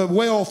 the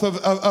wealth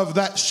of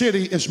that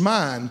city is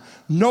mine.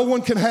 No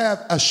one can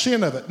have a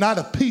cent of it, not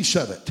a piece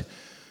of it.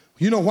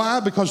 You know why?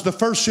 Because the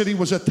first city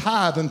was a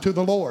tithe unto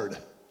the Lord.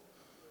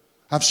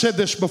 I've said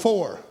this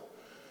before.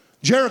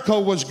 Jericho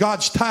was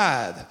God's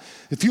tithe.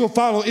 If you'll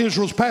follow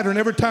Israel's pattern,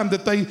 every time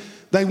that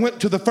they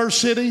went to the first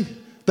city,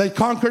 they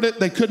conquered it,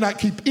 they could not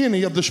keep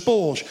any of the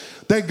spoils.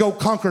 They'd go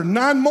conquer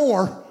 9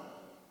 more,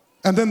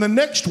 and then the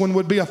next one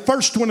would be a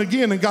first one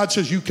again, and God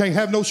says, you can't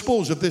have no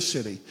spoils of this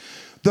city.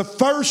 The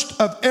first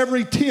of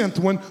every 10th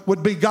one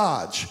would be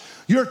God's.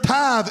 Your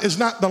tithe is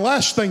not the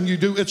last thing you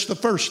do, it's the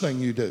first thing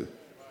you do.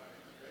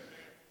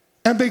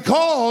 And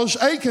because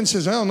Achan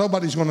says, oh,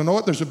 nobody's going to know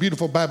it, there's a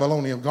beautiful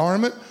Babylonian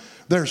garment,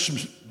 there's some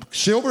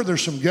silver,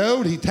 there's some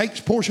gold, he takes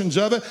portions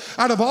of it.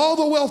 Out of all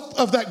the wealth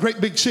of that great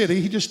big city,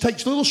 he just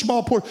takes a little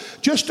small portion,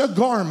 just a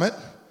garment,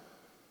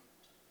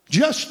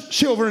 just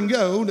silver and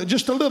gold,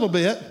 just a little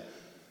bit.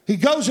 He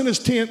goes in his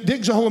tent,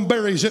 digs a hole and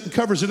buries it and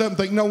covers it up and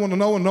thinks no one will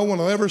know and no one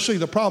will ever see.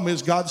 The problem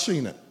is God's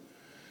seen it.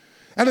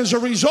 And as a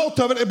result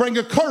of it, it brings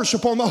a curse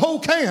upon the whole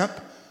camp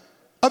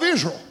of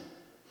Israel.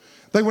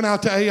 They went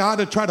out to Ai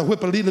to try to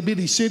whip a little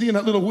bitty city, and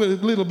that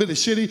little bitty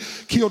city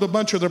killed a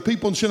bunch of their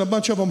people and sent a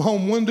bunch of them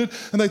home wounded.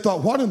 And they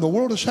thought, what in the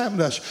world has happened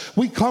to us?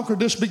 We conquered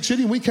this big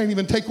city and we can't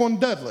even take on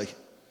Dudley.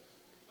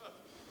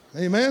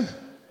 Amen?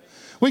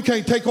 We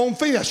can't take on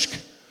Fisk.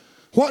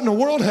 What in the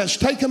world has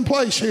taken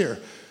place here?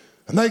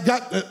 And they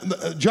got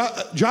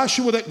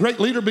Joshua, that great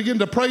leader, began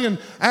to pray and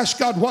ask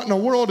God what in the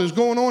world is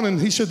going on. And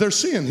he said, there's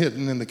sin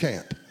hidden in the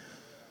camp.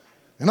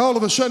 And all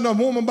of a sudden, a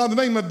woman by the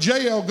name of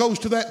Jael goes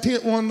to that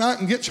tent one night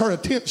and gets her a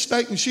tent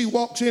stake, and she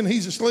walks in,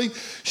 he's asleep.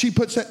 She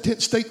puts that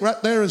tent stake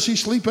right there as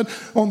he's sleeping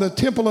on the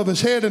temple of his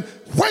head, and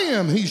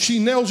wham, she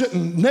nails it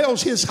and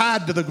nails his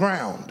hide to the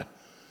ground.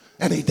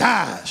 And he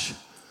dies.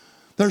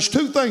 There's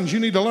 2 things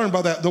you need to learn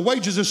by that. The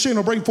wages of sin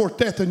will bring forth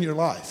death in your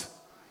life.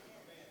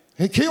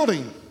 He killed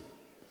him.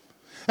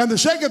 And the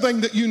second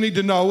thing that you need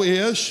to know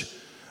is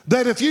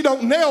that if you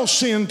don't nail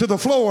sin to the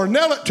floor,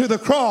 nail it to the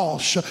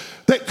cross,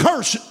 that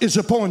curse is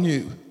upon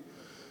you.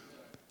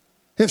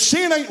 If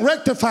sin ain't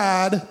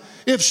rectified,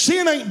 if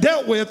sin ain't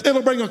dealt with,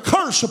 it'll bring a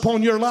curse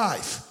upon your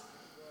life.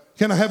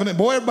 Can I have it?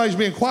 Boy, everybody's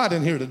being quiet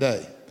in here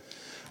today.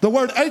 The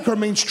word Achor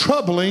means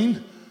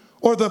troubling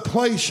or the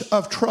place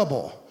of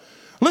trouble.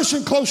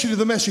 Listen closely to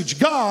the message.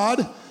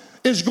 God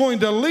is going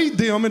to lead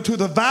them into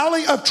the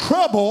valley of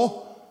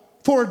trouble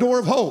for a door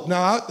of hope.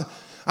 Now,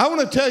 I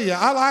want to tell you,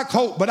 I like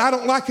hope, but I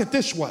don't like it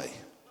this way.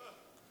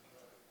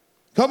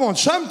 Come on,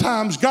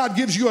 sometimes God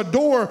gives you a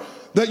door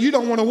that you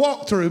don't want to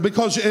walk through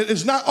because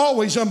it's not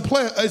always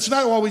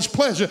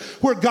pleasant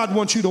where God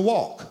wants you to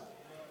walk.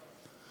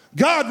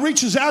 God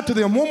reaches out to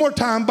them one more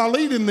time by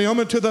leading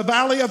them into the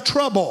valley of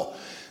trouble.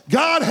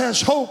 God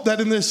has hope that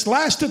in this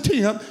last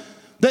attempt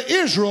that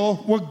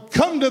Israel will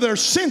come to their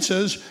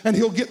senses and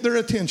he'll get their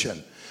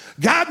attention.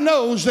 God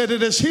knows that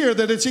it is here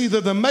that it's either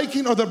the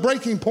making or the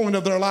breaking point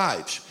of their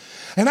lives.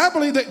 And I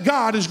believe that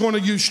God is going to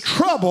use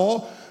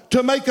trouble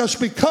to make us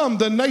become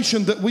the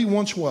nation that we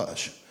once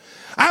was.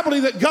 I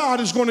believe that God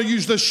is going to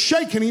use the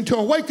shaking to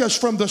awake us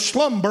from the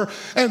slumber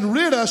and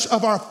rid us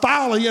of our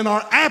folly and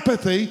our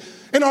apathy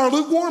and our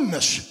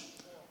lukewarmness.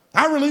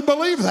 I really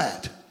believe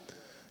that.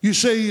 You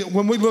see,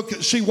 when we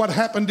see what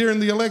happened during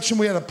the election,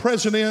 we had a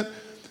president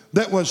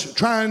that was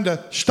trying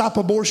to stop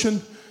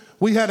abortion.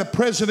 We had a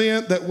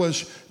president that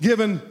was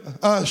given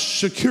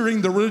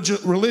securing the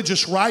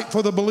religious right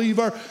for the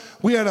believer.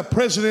 We had a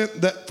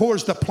president that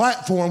forged the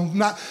platform,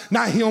 not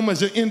him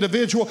as an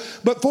individual,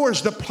 but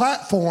forged the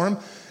platform.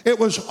 It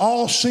was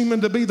all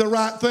seeming to be the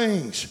right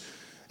things.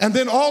 And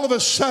then all of a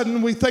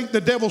sudden, we think the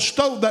devil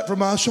stole that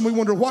from us, and we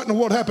wonder, what in the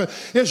world happened?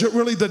 Is it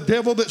really the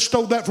devil that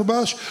stole that from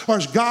us? Or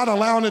is God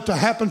allowing it to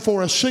happen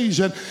for a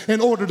season in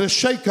order to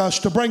shake us,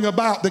 to bring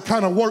about the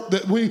kind of work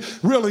that we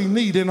really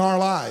need in our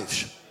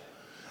lives?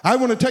 I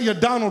want to tell you,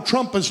 Donald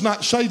Trump is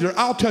not Savior.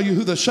 I'll tell you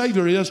who the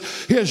Savior is.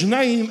 His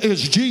name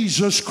is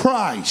Jesus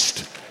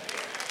Christ.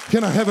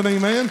 Can I have an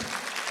amen?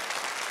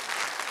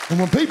 And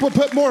when people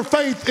put more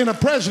faith in a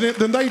president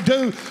than they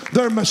do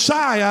their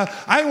Messiah,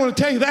 I want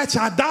to tell you that's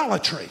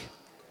idolatry.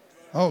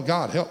 Oh,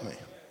 God, help me.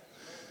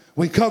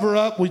 We cover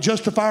up, we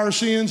justify our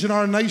sins in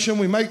our nation,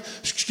 we make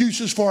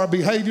excuses for our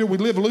behavior, we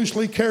live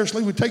loosely,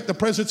 carelessly, we take the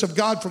presence of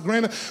God for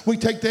granted, we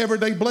take the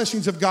everyday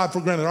blessings of God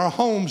for granted, our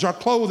homes, our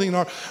clothing,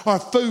 our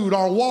food,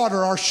 our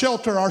water, our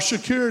shelter, our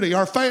security,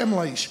 our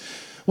families.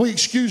 We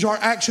excuse our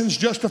actions,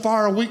 justify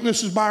our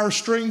weaknesses by our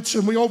strengths,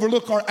 and we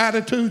overlook our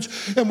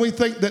attitudes, and we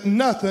think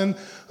nothing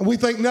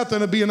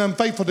of being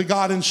unfaithful to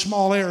God in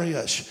small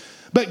areas.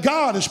 But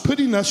God is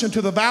putting us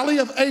into the valley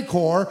of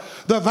Achor,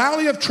 the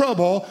valley of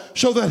trouble,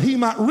 so that He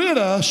might rid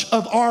us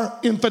of our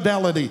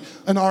infidelity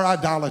and our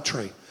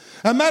idolatry.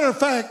 As a matter of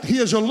fact, He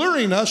is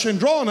alluring us and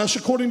drawing us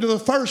according to the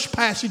first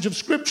passage of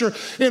Scripture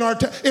in our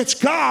text. It's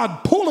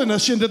God pulling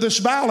us into this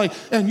valley,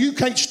 and you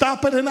can't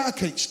stop it, and I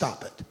can't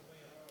stop it.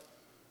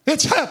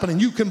 It's happening.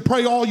 You can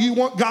pray all you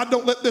want. God,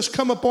 don't let this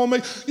come upon me.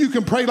 You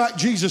can pray like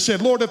Jesus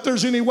said, Lord, if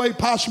there's any way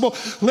possible,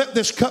 let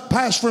this cup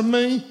pass from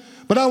me.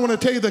 But I want to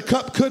tell you, the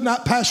cup could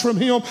not pass from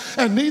Him,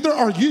 and neither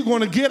are you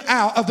going to get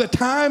out of the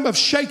time of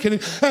shaking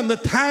and the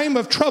time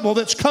of trouble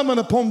that's coming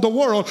upon the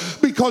world,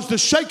 because the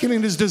shaking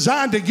is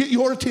designed to get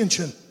your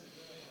attention.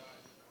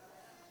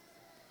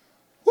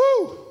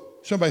 Woo!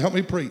 Somebody help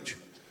me preach.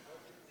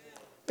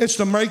 It's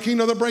the making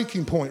of the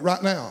breaking point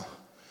right now.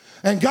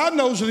 And God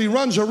knows that He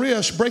runs a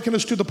risk breaking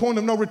us to the point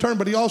of no return,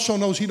 but He also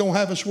knows He don't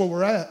have us where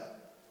we're at.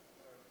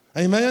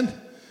 Amen?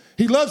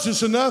 He loves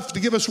us enough to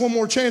give us one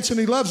more chance, and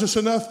He loves us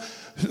enough,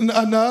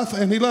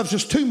 and He loves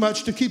us too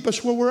much to keep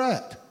us where we're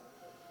at.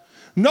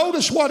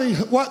 Notice what He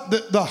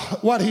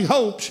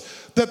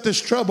hopes that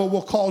this trouble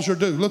will cause her to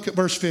do. Look at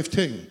verse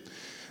 15.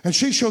 And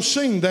she shall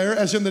sing there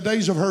as in the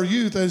days of her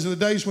youth, as in the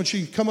days when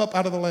she come up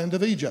out of the land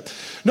of Egypt.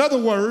 In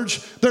other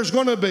words, there's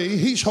going to be,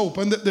 he's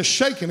hoping that the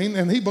shaking,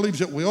 and he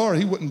believes it will, or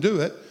he wouldn't do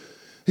it.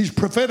 He's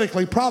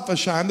prophetically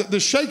prophesying that the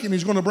shaking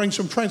is going to bring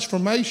some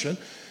transformation.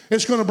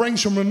 It's going to bring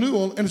some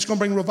renewal, and it's going to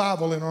bring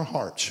revival in our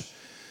hearts.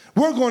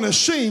 We're going to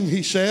sing,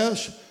 he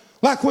says,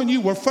 like when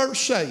you were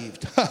first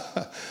saved.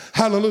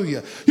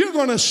 Hallelujah. You're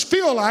going to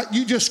feel like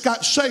you just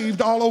got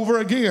saved all over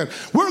again.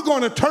 We're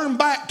going to turn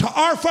back to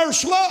our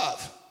first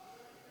love.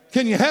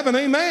 Can you have an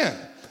amen?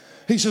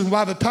 He says,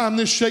 by the time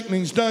this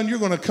shakening's done, you're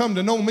going to come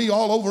to know me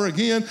all over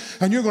again,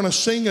 and you're going to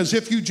sing as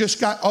if you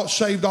just got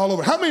saved all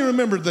over. How many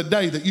remember the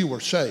day that you were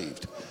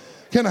saved?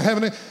 Can I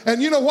have an?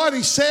 And you know what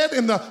he said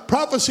in the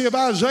prophecy of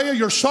Isaiah?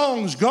 Your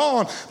song's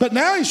gone. But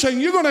now he's saying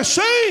you're going to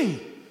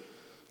sing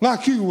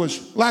like you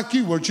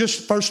were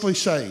just firstly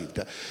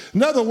saved.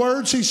 In other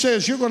words, he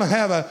says you're going to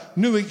have a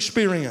new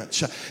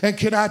experience. And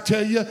can I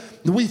tell you,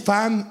 we'll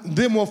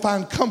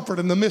find comfort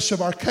in the midst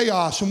of our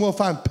chaos, and we'll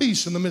find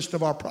peace in the midst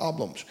of our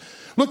problems.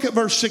 Look at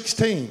verse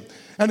 16.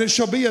 And it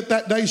shall be at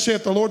that day,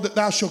 saith the Lord, that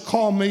thou shalt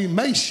call me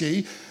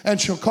Mashi,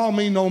 and shall call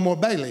me no more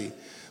Bailey.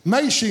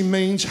 Mashi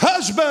means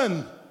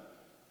husband.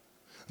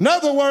 In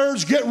other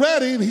words, get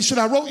ready. He said,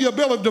 I wrote you a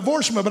bill of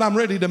divorcement, but I'm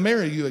ready to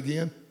marry you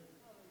again.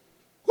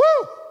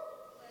 Woo!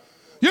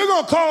 You're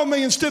going to call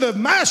me, instead of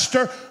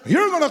master,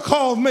 you're going to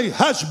call me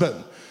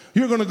husband.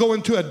 You're going to go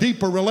into a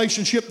deeper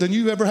relationship than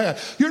you ever had.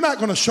 You're not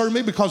going to serve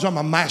me because I'm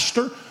a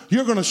master.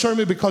 You're going to serve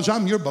me because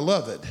I'm your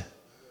beloved.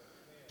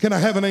 Can I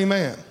have an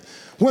amen?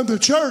 When the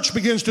church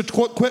begins to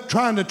quit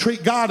trying to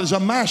treat God as a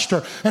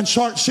master and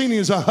start seeing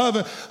Him as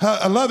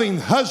a loving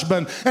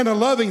husband and a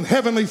loving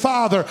heavenly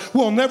Father,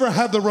 we'll never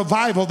have the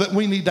revival that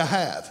we need to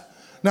have.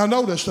 Now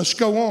notice, let's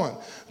go on.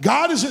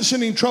 God isn't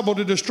sending trouble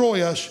to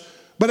destroy us,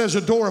 but as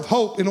a door of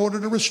hope in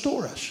order to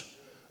restore us.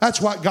 That's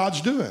what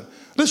God's doing.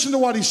 Listen to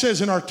what He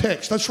says in our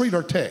text. Let's read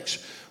our text.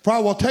 For I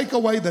will take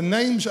away the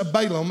names of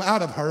Balaam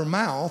out of her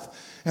mouth,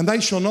 and they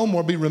shall no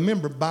more be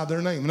remembered by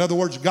their name. In other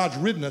words, God's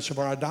ridden us of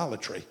our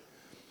idolatry.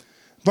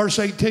 Verse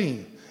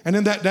 18. And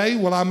in that day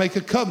will I make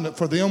a covenant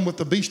for them with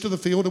the beasts of the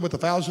field and with the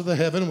fowls of the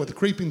heaven and with the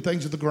creeping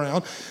things of the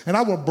ground. And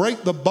I will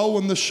break the bow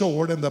and the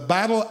sword and the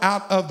battle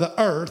out of the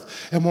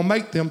earth, and will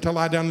make them to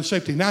lie down in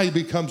safety. Now He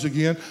becomes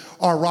again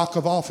our rock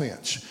of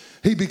offense.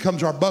 He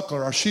becomes our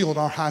buckler, our shield,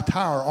 our high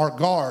tower, our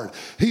guard.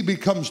 He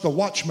becomes the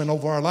watchman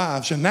over our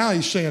lives. And now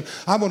He's saying,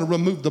 I'm going to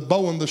remove the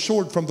bow and the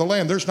sword from the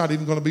land. There's not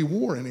even going to be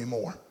war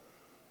anymore.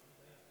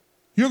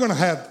 You're going to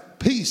have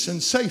peace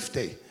and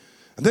safety.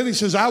 And then He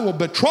says, I will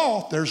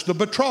betroth. There's the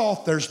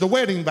betroth. There's the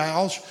wedding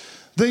vows.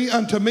 thee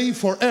unto me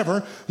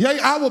forever. Yea,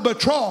 I will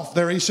betroth,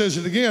 there he says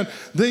it again,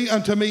 thee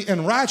unto me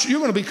in righteousness.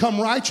 You're going to become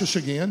righteous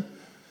again.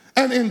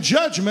 And in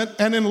judgment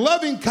and in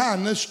loving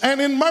kindness and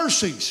in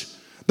mercies.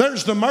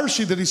 There's the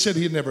mercy that he said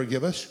he'd never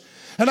give us.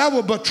 And I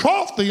will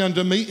betroth thee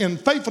unto me in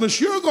faithfulness.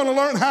 You're going to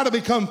learn how to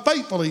become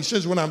faithful, he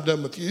says, when I'm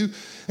done with you.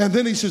 And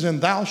then he says,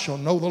 and thou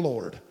shalt know the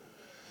Lord.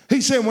 He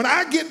said, when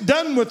I get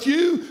done with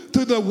you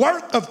through the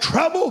work of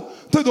trouble,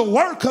 through the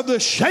work of the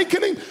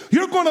shaking,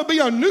 you're going to be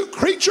a new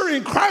creature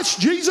in Christ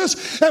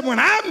Jesus. And when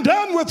I'm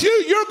done with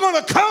you, you're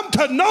going to come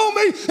to know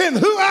me in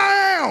who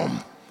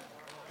I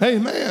am.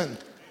 Amen.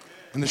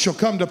 And it shall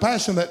come to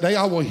pass in that day,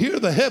 I will hear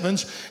the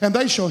heavens, and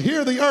they shall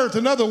hear the earth.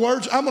 In other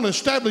words, I'm going to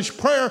establish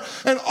prayer.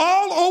 And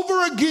all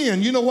over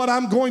again, you know what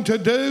I'm going to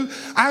do?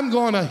 I'm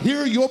going to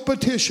hear your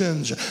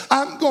petitions.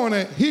 I'm going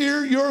to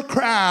hear your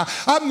cry.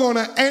 I'm going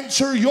to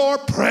answer your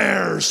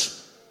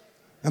prayers.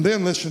 And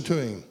then listen to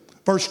him.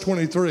 Verse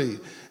 23,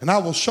 and I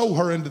will sow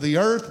her into the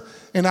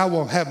earth, and I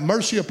will have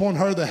mercy upon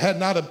her that had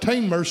not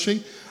obtained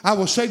mercy. I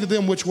will say to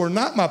them which were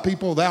not my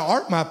people, thou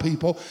art my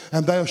people,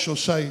 and thou shalt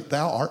say,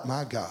 thou art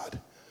my God.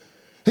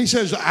 He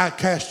says, I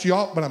cast you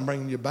off, but I'm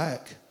bringing you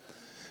back.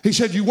 He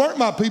said, you weren't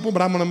my people,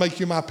 but I'm going to make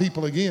you my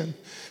people again.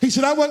 He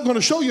said, I wasn't going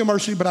to show you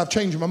mercy, but I've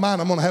changed my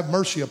mind. I'm going to have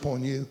mercy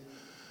upon you.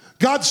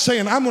 God's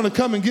saying, I'm going to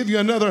come and give you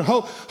another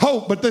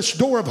hope, but this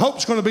door of hope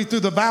is going to be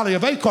through the valley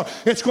of Achor.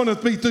 It's going to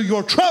be through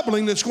your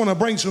troubling that's going to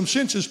bring some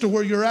senses to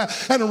where you're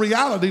at and a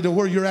reality to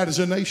where you're at as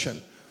a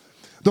nation.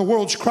 The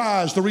world's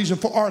cry is the reason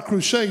for our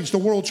crusades. The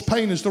world's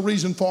pain is the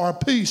reason for our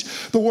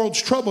peace. The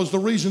world's trouble is the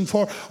reason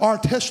for our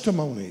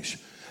testimonies.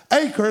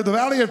 Achor, the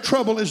valley of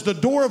trouble, is the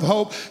door of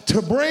hope to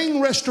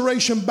bring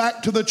restoration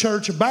back to the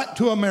church, back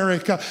to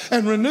America,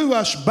 and renew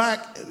us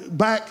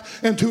back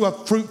into a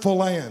fruitful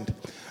land.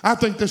 I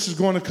think this is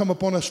going to come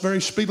upon us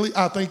very speedily.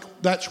 I think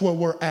that's where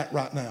we're at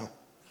right now.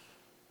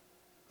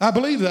 I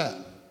believe that.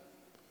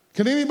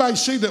 Can anybody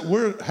see that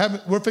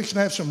we're fixing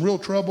to have some real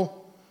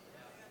trouble?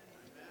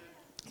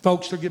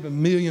 Folks, they're giving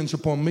millions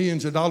upon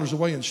millions of dollars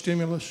away in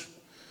stimulus.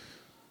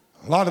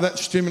 A lot of that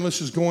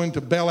stimulus is going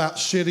to bail out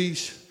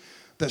cities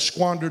that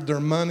squandered their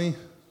money.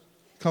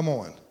 Come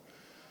on.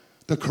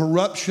 The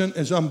corruption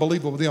is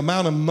unbelievable. The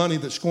amount of money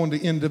that's going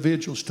to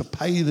individuals to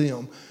pay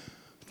them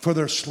for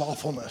their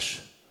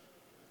slothfulness.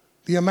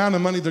 The amount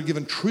of money they're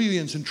giving,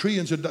 trillions and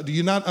trillions of dollars. Do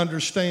you not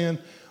understand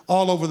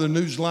all over the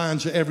news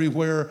lines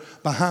everywhere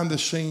behind the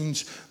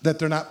scenes that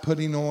they're not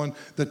putting on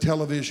the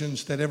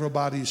televisions that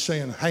everybody is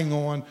saying, hang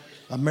on,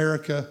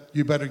 America,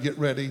 you better get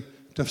ready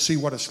to see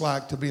what it's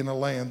like to be in a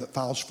land that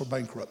files for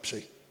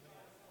bankruptcy.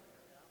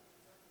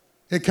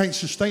 It can't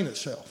sustain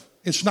itself.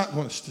 It's not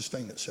going to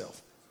sustain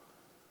itself.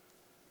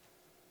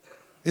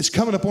 It's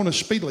coming upon us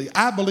speedily.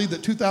 I believe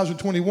that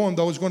 2021,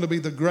 though, is going to be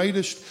the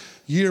greatest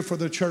year for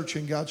the church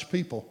and God's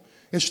people.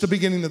 It's the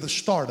beginning of the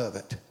start of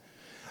it.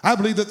 I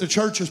believe that the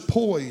church is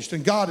poised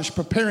and God is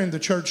preparing the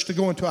church to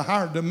go into a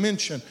higher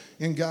dimension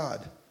in God.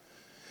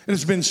 It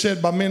has been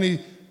said by many,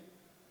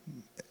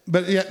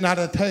 but yet not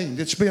attained.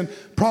 It's been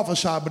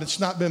prophesied, but it's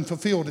not been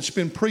fulfilled. It's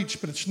been preached,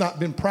 but it's not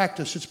been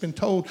practiced. It's been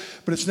told,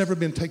 but it's never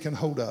been taken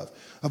hold of.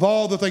 Of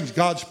all the things,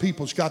 God's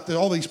people's got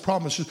all these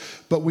promises,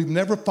 but we've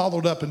never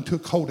followed up and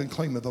took hold and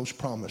claim of those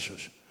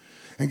promises.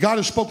 And God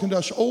has spoken to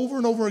us over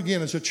and over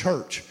again as a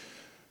church.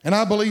 And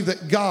I believe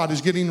that God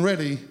is getting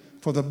ready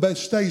for the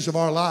best days of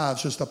our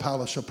lives as the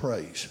palace of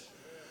praise.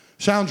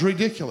 Sounds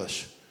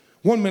ridiculous.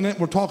 1 minute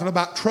we're talking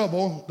about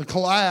trouble, the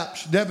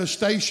collapse,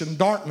 devastation,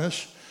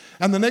 darkness.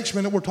 And the next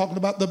minute, we're talking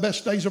about the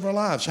best days of our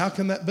lives. How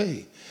can that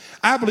be?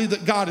 I believe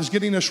that God is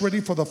getting us ready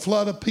for the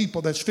flood of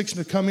people that's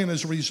fixing to come in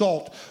as a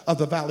result of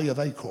the valley of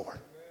Achor.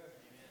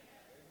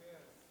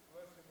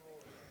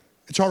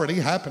 It's already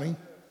happening.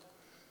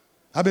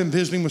 I've been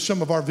visiting with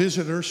some of our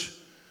visitors,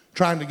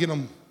 trying to get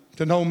them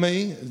to know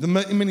me, as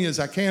many as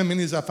I can,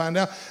 many as I find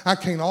out. I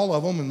can't all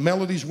of them, and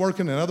Melody's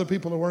working, and other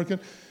people are working.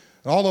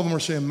 And all of them are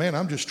saying, man,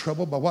 I'm just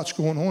troubled by what's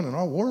going on in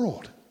our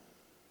world.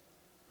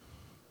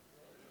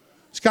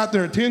 It's got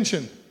their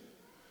attention.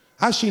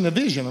 I've seen a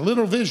vision, a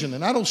little vision,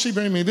 and I don't see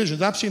very many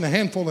visions. I've seen a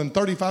handful in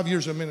 35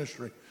 years of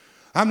ministry.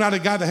 I'm not a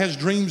guy that has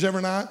dreams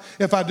every night.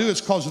 If I do,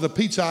 it's because of the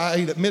pizza I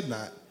ate at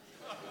midnight.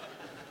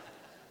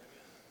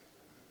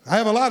 I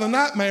have a lot of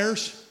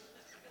nightmares,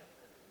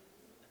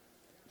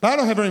 but I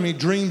don't have very many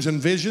dreams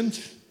and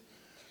visions.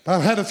 But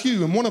I've had a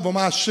few, and one of them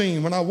I've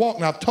seen when I walk,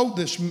 and I've told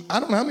this, I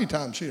don't know how many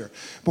times here.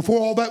 Before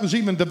all that was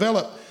even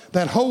developed,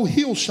 that whole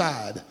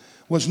hillside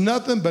was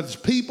nothing but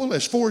people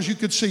as far as you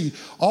could see,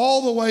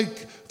 all the way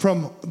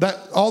from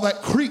all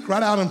that creek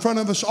right out in front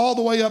of us, all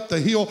the way up the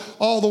hill,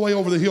 all the way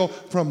over the hill,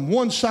 from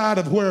one side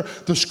of where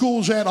the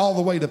school's at, all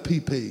the way to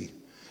PP.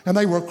 And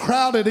they were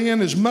crowded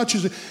in as much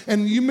as,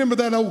 and you remember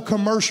that old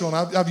commercial,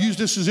 and I've used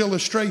this as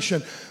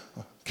illustration.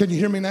 Can you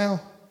hear me now?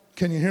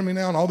 Can you hear me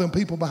now? And all them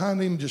people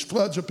behind him, just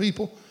floods of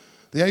people.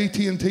 The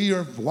AT&T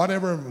or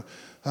whatever,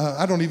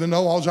 I don't even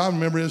know. All I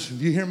remember is,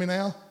 do you hear me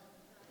now?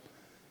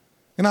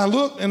 And I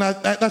looked, and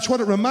that's what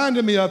it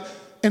reminded me of.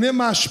 And in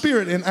my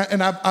spirit,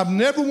 and I've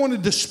never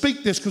wanted to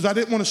speak this because I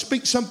didn't want to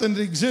speak something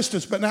to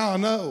existence, but now I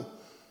know.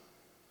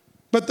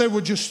 But they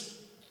were just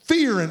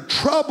fear and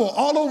trouble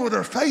all over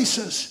their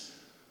faces,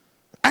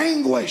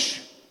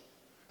 anguish.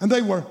 And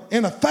they were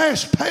in a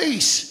fast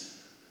pace.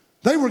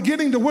 They were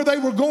getting to where they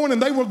were going,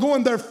 and they were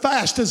going there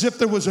fast as if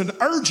there was an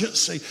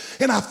urgency.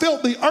 And I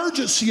felt the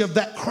urgency of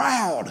that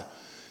crowd.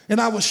 And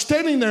I was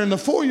standing there in the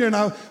foyer, and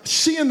I was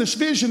seeing this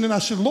vision, and I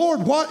said,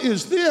 Lord, what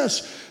is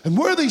this? And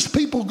where are these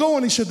people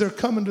going? He said, they're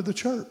coming to the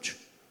church.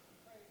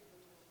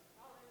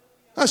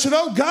 I said,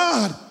 oh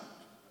God,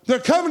 they're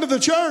coming to the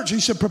church. He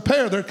said,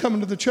 prepare, they're coming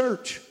to the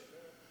church.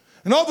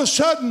 And all of a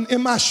sudden,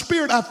 in my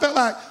spirit, I felt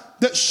like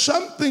that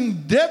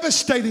something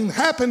devastating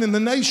happened in the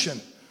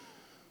nation.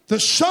 That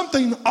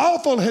something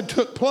awful had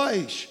took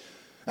place.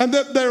 And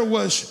that there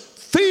was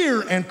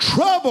fear and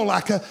trouble,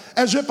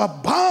 as if a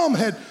bomb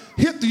had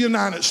hit the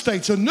United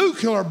States, a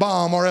nuclear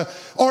bomb, or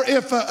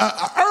if an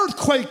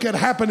earthquake had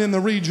happened in the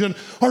region,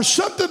 or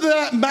something of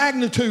that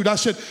magnitude. I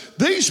said,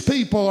 these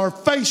people are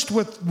faced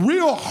with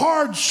real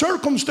hard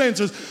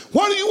circumstances.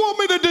 What do you want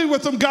me to do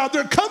with them, God?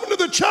 They're coming to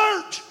the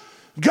church.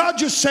 God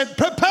just said,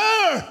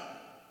 prepare.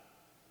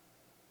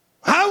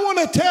 I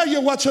want to tell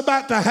you what's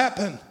about to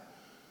happen.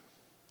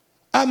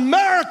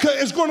 America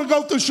is going to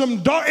go through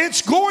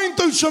it's going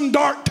through some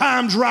dark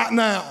times right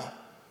now.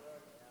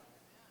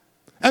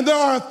 And there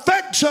are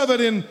effects of it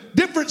in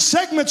different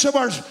segments of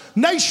our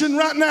nation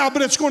right now,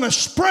 but it's going to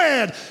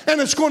spread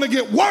and it's going to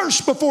get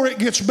worse before it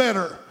gets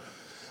better.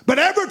 But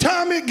every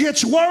time it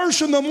gets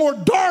worse and the more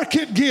dark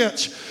it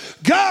gets,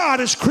 God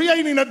is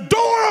creating a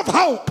door of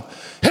hope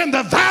in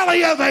the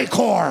valley of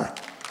Achor.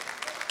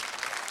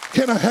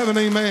 Can I have an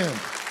amen?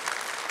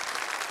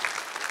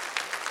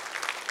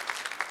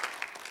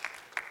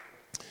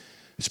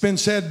 It's been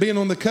said, being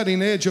on the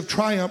cutting edge of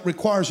triumph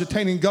requires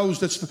attaining goals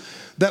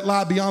that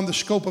lie beyond the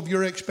scope of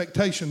your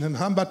expectation. And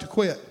I'm about to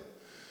quit.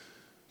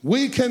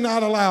 We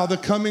cannot allow the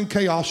coming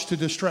chaos to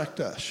distract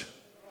us.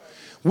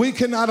 We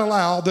cannot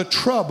allow the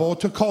trouble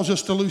to cause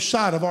us to lose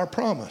sight of our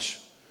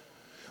promise.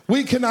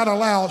 We cannot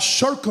allow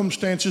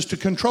circumstances to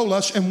control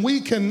us, and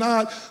we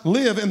cannot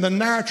live in the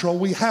natural.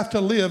 We have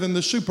to live in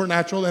the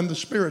supernatural and the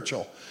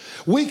spiritual.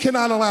 We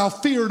cannot allow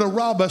fear to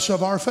rob us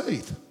of our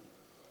faith.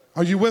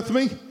 Are you with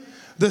me?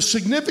 The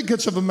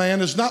significance of a man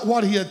is not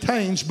what he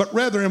attains, but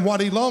rather in what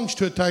he longs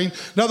to attain.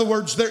 In other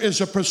words, there is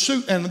a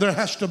pursuit and there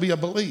has to be a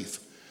belief.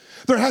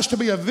 There has to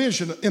be a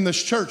vision in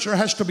this church. There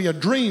has to be a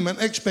dream, an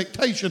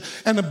expectation,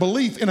 and a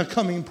belief in a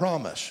coming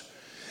promise.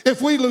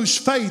 If we lose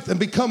faith and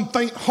become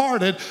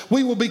faint-hearted,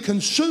 we will be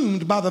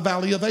consumed by the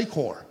valley of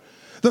Achor.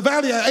 The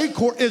valley of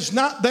Achor is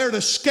not there to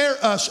scare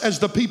us as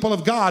the people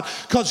of God,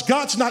 because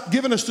God's not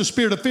given us the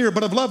spirit of fear,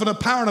 but of love and of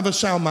power and of a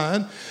sound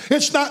mind.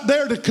 It's not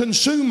there to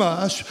consume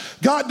us.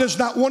 God does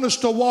not want us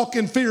to walk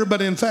in fear,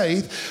 but in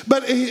faith.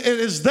 But it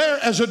is there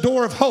as a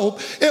door of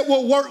hope. It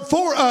will work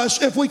for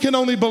us if we can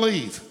only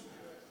believe.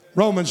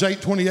 Romans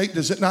 8:28,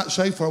 does it not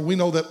say, for we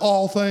know that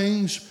all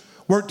things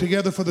work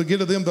together for the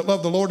good of them that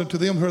love the Lord, and to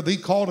them who are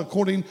called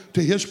according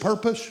to his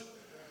purpose?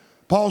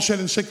 Paul said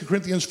in 2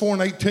 Corinthians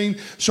 4:18,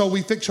 so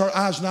we fix our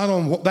eyes not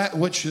on that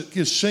which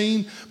is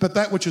seen, but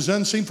that which is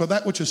unseen. For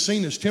that which is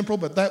seen is temporal,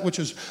 but that which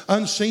is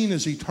unseen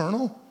is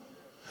eternal.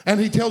 And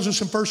he tells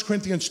us in 1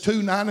 Corinthians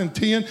 2:9 and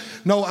 10,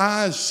 no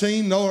eye has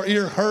seen, nor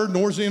ear heard,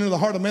 nor is it entered the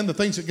heart of man the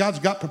things that God's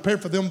got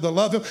prepared for them that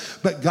love him,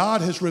 but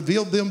God has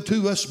revealed them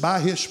to us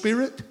by his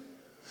Spirit.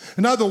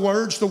 In other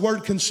words, the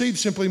word conceive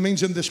simply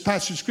means in this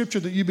passage of scripture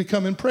that you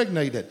become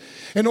impregnated.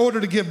 In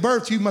order to give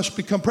birth, you must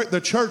become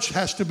the church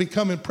has to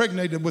become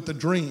impregnated with a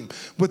dream,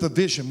 with a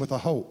vision, with a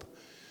hope.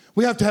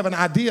 We have to have an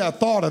idea, a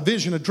thought, a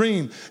vision, a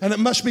dream, and it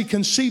must be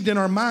conceived in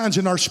our minds,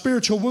 in our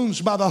spiritual wombs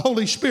by the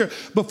Holy Spirit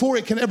before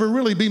it can ever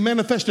really be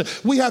manifested.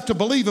 We have to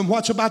believe in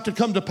what's about to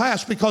come to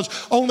pass, because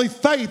only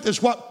faith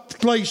is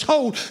what lays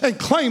hold and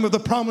claim of the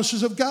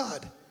promises of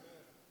God.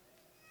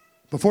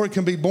 Before it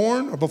can be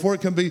born or before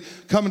it can be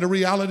come into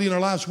reality in our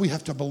lives, we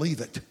have to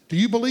believe it. Do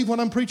you believe what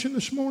I'm preaching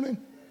this morning?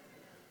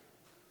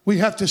 We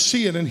have to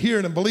see it and hear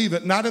it and believe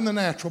it, not in the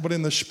natural, but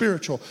in the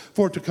spiritual,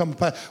 for it to come to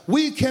pass.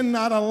 We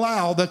cannot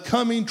allow the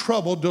coming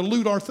trouble to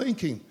dilute our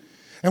thinking.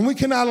 And we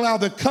cannot allow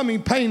the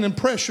coming pain and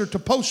pressure to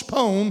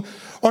postpone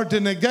or to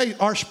negate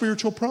our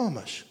spiritual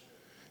promise.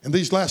 In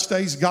these last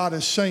days, God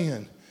is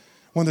saying,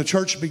 when the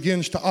church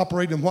begins to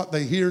operate in what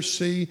they hear,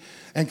 see,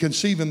 and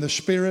conceive in the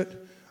Spirit,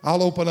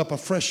 I'll open up a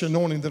fresh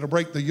anointing that'll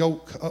break the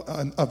yoke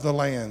of the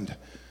land.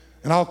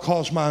 And I'll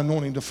cause my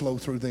anointing to flow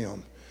through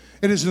them.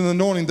 It is an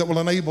anointing that will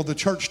enable the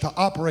church to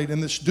operate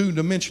in this new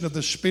dimension of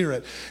the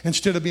Spirit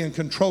instead of being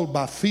controlled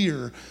by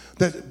fear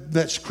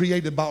that's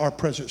created by our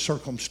present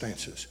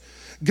circumstances.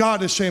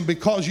 God is saying,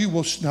 because you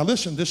will, now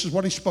listen, this is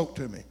what he spoke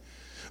to me.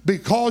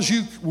 Because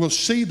you will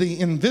see the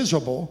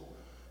invisible,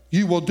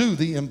 you will do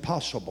the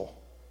impossible.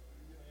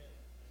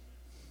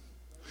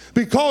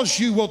 Because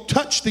you will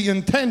touch the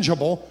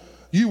intangible,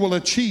 you will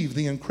achieve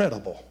the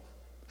incredible.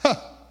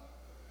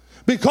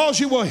 Because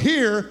you will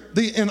hear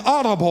the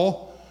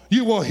inaudible,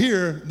 you will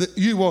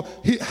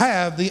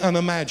have the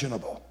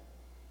unimaginable.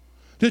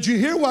 Did you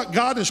hear what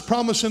God is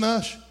promising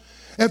us?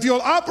 If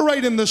you'll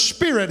operate in the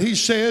Spirit, he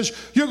says,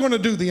 you're going to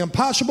do the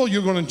impossible,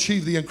 you're going to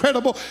achieve the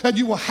incredible, and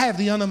you will have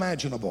the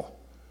unimaginable.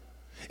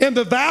 In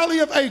the valley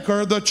of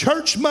Achor, the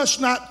church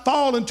must not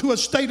fall into a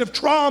state of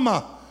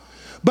trauma,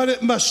 but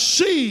it must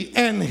see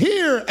and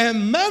hear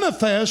and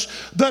manifest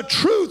the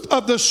truth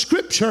of the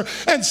Scripture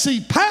and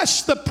see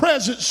past the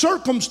present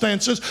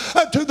circumstances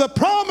to the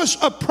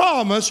promise of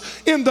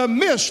promise in the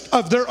midst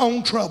of their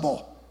own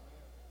trouble.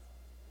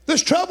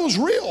 This trouble's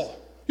real.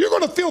 You're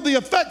going to feel the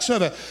effects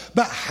of it.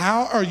 But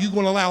how are you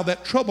going to allow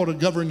that trouble to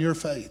govern your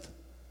faith?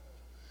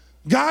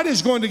 God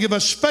is going to give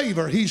us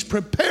favor. He's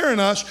preparing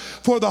us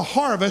for the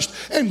harvest,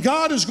 and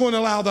God is going to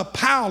allow the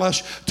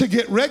powerless to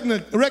get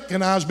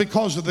recognized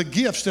because of the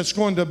gifts that's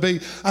going to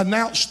be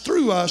announced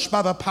through us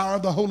by the power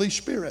of the Holy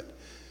Spirit.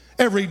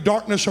 Every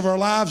darkness of our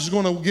lives is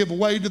going to give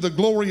way to the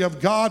glory of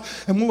God,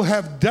 and we'll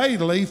have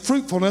daily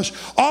fruitfulness.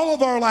 All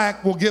of our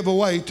lack will give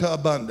way to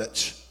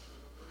abundance.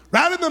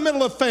 Right in the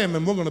middle of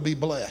famine, we're going to be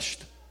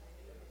blessed.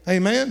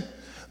 Amen.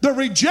 The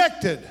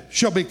rejected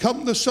shall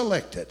become the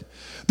selected.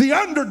 The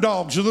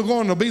underdogs are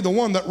going to be the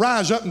one that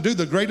rise up and do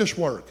the greatest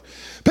work.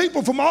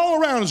 People from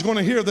all around is going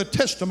to hear the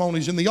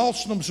testimonies and the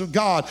awesomeness of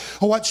God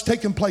of what's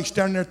taking place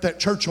down there at that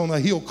church on the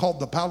hill called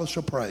the Palace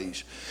of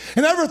Praise.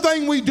 And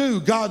everything we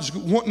do, God's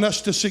wanting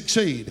us to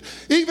succeed,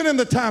 even in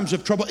the times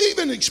of trouble,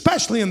 even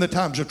especially in the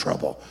times of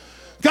trouble.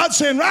 God's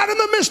saying, right in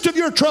the midst of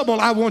your trouble,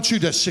 I want you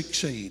to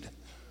succeed.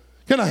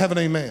 Can I have an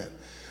amen?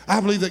 I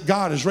believe that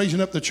God is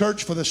raising up the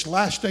church for this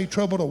last day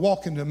trouble to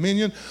walk in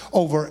dominion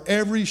over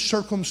every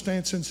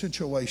circumstance and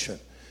situation.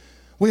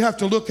 We have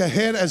to look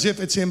ahead as if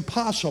it's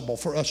impossible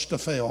for us to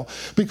fail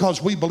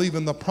because we believe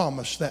in the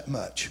promise that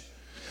much.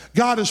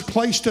 God has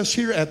placed us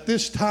here at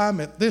this time,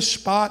 at this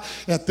spot,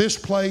 at this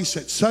place,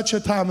 at such a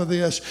time of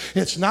this.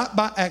 It's not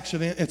by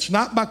accident. It's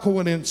not by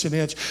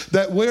coincidence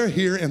that we're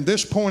here in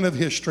this point of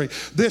history.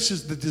 This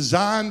is the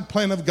design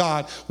plan of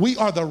God. We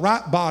are the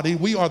right body.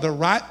 We are the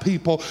right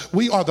people.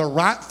 We are the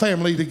right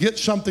family to get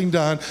something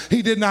done.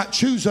 He did not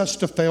choose us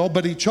to fail,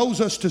 but He chose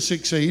us to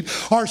succeed.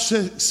 Our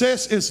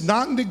success is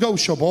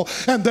non-negotiable,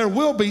 and there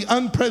will be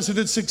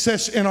unprecedented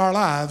success in our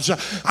lives.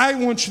 I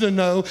want you to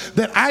know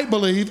that I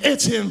believe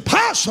it's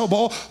impossible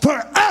for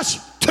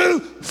us to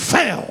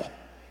fail.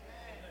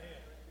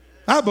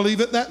 I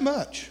believe it that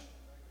much.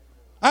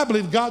 I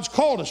believe God's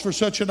called us for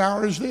such an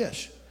hour as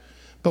this.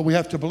 But we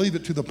have to believe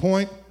it to the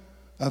point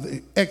of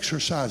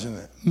exercising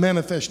it,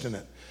 manifesting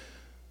it.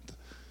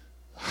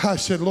 I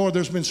said, Lord,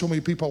 there's been so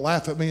many people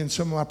laugh at me in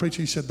some of my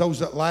preaching. He said, those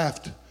that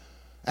laughed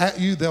at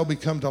you, they'll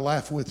become to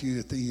laugh with you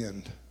at the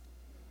end.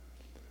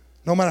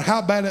 No matter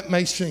how bad it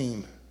may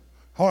seem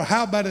or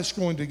how bad it's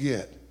going to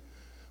get,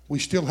 we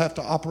still have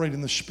to operate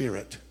in the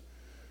Spirit.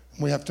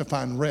 We have to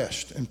find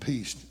rest and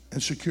peace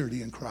and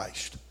security in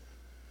Christ.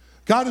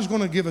 God is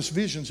going to give us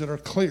visions that are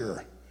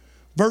clear,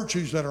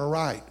 virtues that are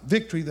right,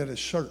 victory that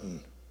is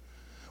certain.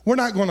 We're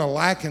not going to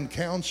lack in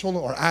counsel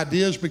or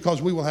ideas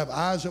because we will have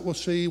eyes that will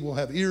see, we'll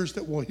have ears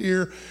that will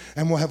hear,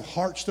 and we'll have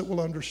hearts that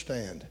will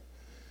understand.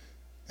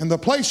 In the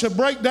place of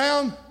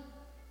breakdown,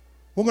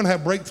 we're going to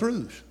have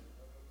breakthroughs.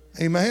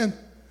 Amen.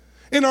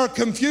 In our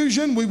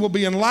confusion, we will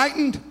be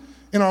enlightened.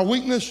 In our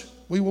weakness,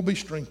 we will be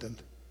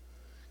strengthened.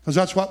 Because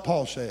that's what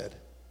Paul said.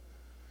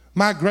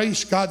 My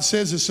grace, God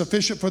says, is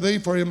sufficient for thee,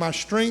 for in my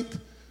strength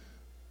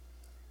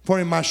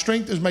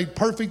is made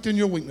perfect in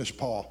your weakness,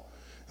 Paul.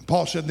 And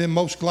Paul said, then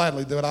most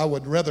gladly that I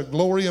would rather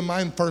glory in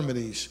my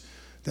infirmities,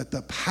 that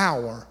the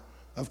power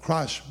of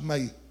Christ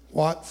may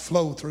what?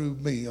 Flow through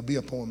me or be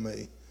upon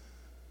me.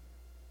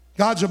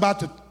 God's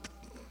about to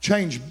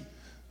change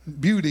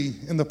beauty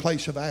in the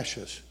place of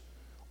ashes,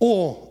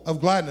 oil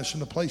of gladness in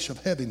the place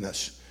of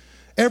heaviness.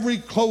 Every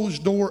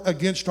closed door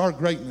against our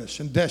greatness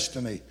and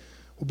destiny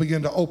will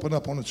begin to open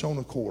up on its own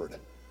accord.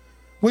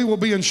 We will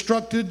be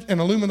instructed and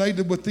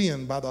illuminated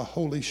within by the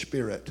Holy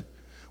Spirit.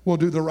 We'll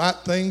do the right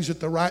things at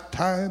the right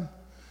time.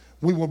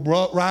 We will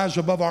rise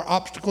above our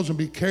obstacles and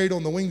be carried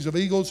on the wings of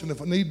eagles. And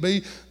if it need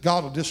be,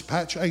 God will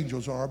dispatch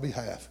angels on our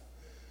behalf.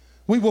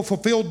 We will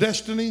fulfill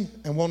destiny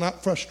and will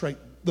not frustrate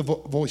the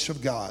voice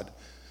of God.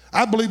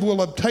 I believe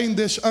we'll obtain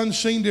this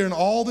unseen during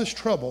all this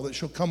trouble that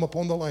shall come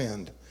upon the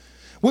land.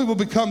 We will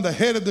become the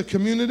head of the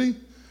community,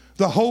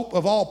 the hope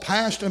of all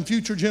past and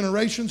future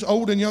generations,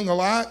 old and young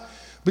alike,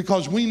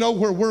 because we know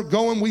where we're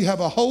going. We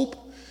have a hope.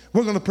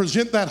 We're going to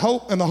present that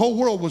hope, and the whole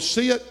world will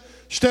see it,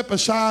 step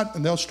aside,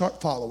 and they'll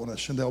start following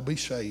us, and they'll be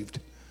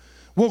saved.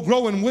 We'll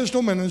grow in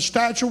wisdom and in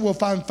stature. We'll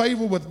find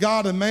favor with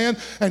God and man,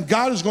 and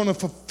God is going to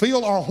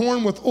fulfill our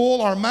horn with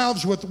oil, our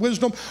mouths with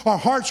wisdom, our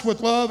hearts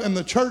with love, and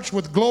the church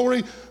with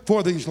glory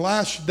for these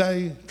last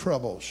day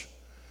troubles.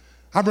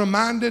 I'm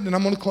reminded, and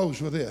I'm going to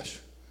close with this.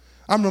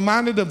 I'm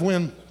reminded of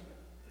when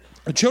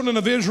the children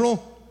of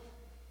Israel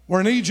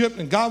were in Egypt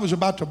and God was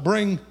about to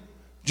bring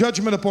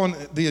judgment upon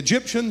the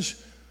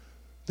Egyptians.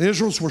 The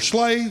Israelites were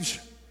slaves,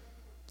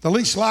 the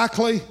least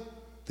likely,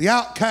 the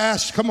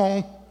outcasts, come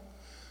on,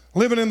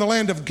 living in the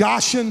land of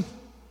Goshen, in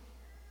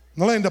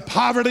the land of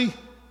poverty.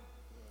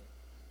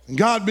 And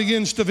God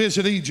begins to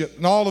visit Egypt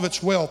and all of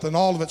its wealth and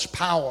all of its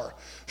power,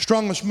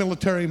 strongest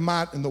military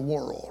might in the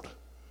world.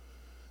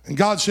 And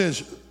God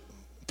says,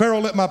 Pharaoh,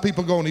 let my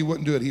people go, and he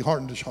wouldn't do it. He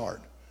hardened his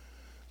heart.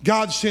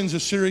 God sends a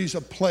series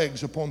of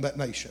plagues upon that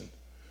nation. I'm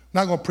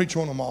not going to preach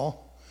on them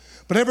all.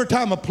 But every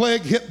time a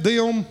plague hit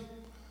them,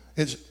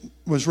 it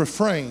was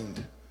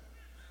refrained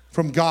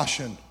from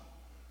Goshen.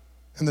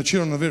 And the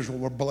children of Israel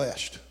were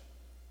blessed.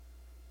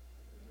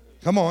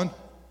 Come on.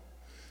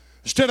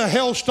 Instead of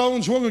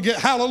hailstones, we're going to get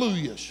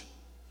hallelujahs.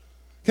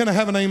 Can I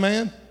have an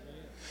amen?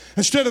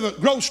 Instead of the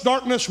gross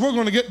darkness, we're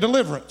going to get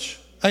deliverance.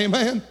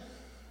 Amen.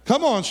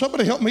 Come on,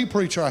 somebody help me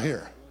preach right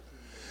here.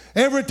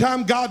 Every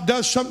time God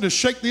does something to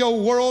shake the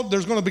old world,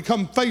 there's going to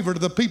become favor to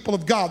the people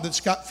of God that's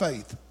got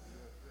faith.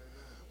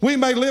 We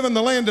may live in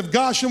the land of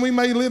Goshen, we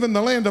may live in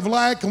the land of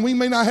lack, and we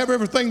may not have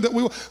everything that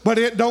we want, but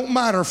it don't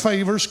matter.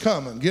 Favor's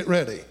coming. Get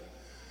ready.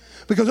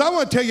 Because I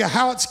want to tell you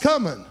how it's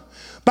coming.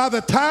 By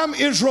the time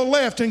Israel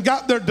left and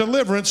got their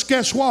deliverance,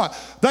 guess what?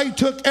 They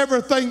took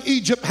everything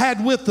Egypt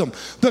had with them.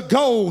 The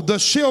gold, the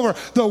silver,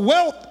 the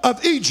wealth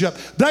of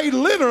Egypt. They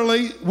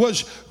literally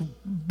was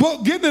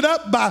getting it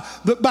up by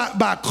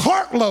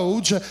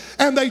cartloads,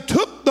 and they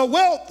took the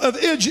wealth of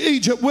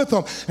Egypt with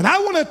them. And I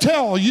want to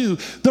tell you,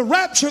 the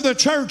rapture of the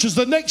church is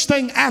the next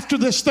thing after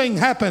this thing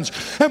happens.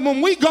 And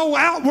when we go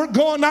out, we're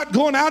not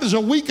going out as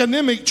a weak,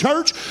 anemic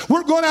church.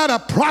 We're going out a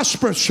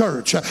prosperous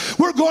church.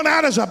 We're going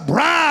out as a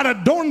bride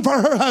adorned for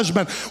her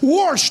husband,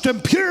 washed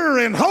and pure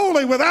and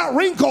holy, without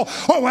wrinkle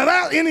or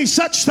without any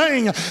such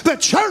thing. The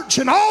church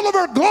in all of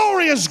her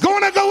glory is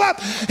going to go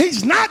up.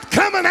 He's not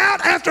coming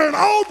out after an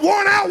old,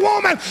 worn-out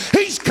woman.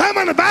 He's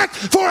coming back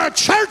for a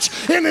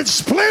church in its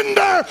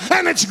splendor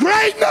and its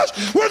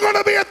greatness. We're going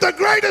to be at the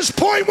greatest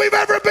point we've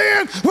ever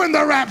been when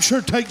the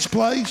rapture takes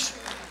place.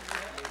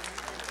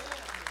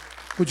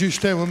 Would you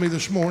stand with me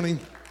this morning?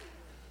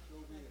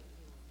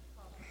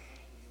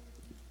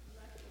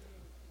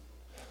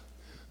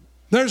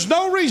 There's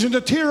no reason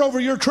to tear over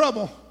your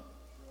trouble.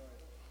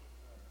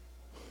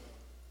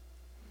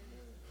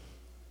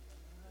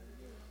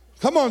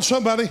 Come on,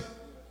 somebody.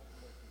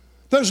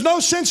 There's no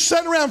sense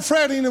sitting around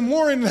fretting and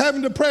worrying and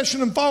having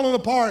depression and falling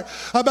apart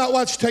about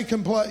what's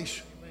taking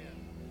place.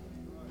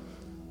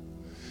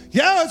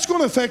 Yeah, it's going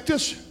to affect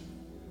us.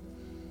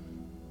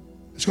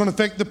 It's going to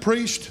affect the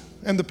priest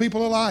and the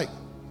people alike,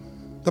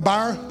 the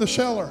buyer, the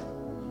seller.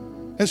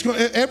 It's going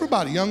to,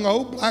 everybody, young,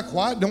 old, black,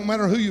 white, don't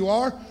matter who you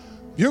are.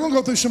 You're going to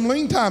go through some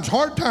lean times,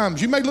 hard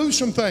times. You may lose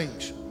some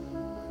things.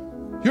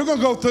 You're going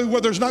to go through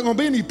where there's not going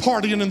to be any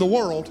partying in the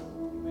world.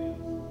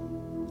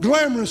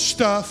 Glamorous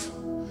stuff.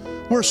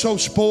 We're so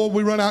spoiled.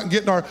 We run out and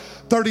get our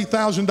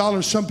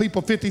 $30,000, some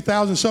people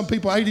 $50,000, some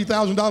people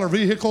 $80,000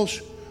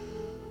 vehicles.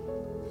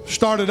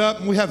 Started up,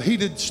 and we have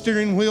heated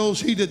steering wheels,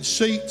 heated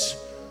seats,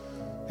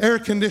 air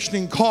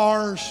conditioning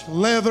cars,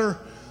 leather,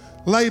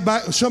 lay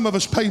back. Some of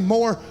us pay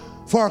more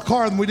for our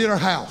car than we did our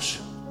house.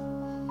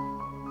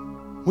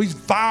 We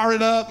fire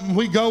it up and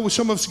we go.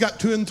 Some of us got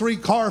 2 and 3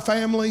 car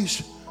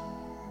families.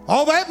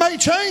 All that may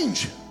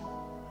change.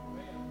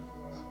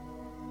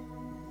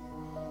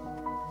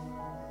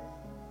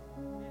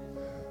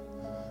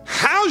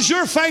 How's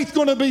your faith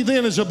going to be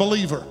then as a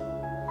believer?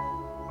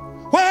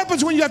 What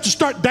happens when you have to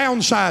start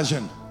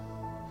downsizing?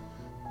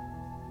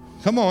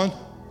 Come on.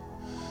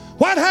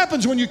 What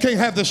happens when you can't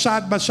have the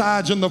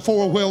side-by-sides and the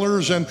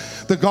four-wheelers and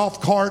the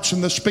golf carts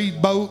and the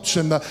speed boats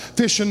and the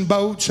fishing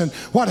boats? And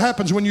what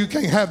happens when you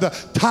can't have the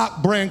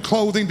top brand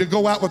clothing to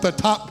go out with the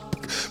top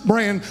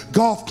brand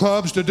golf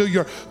clubs to do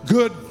your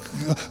good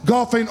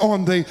golfing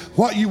on the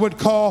what you would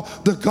call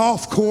the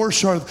golf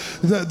course or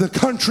the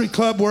country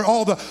club where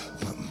all the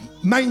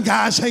main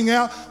guys hang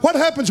out? What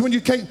happens when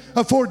you can't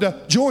afford to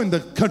join the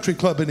country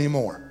club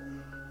anymore?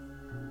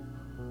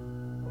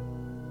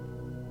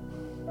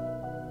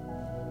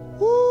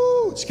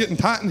 Woo, it's getting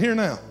tight in here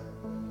now.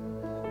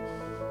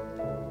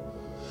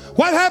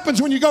 What happens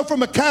when you go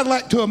from a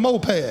Cadillac to a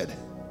moped?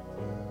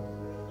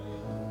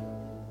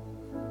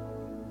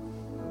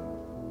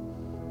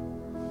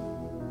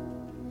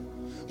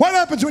 What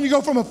happens when you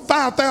go from a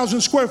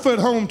 5,000 square foot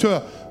home to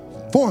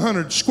a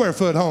 400 square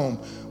foot home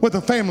with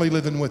a family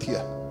living with you?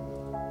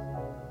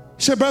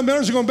 You said, Brother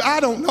Miller's going to be, I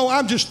don't know.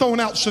 I'm just throwing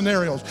out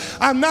scenarios.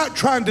 I'm not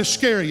trying to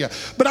scare you.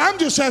 But I'm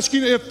just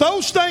asking you, if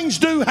those things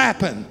do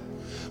happen,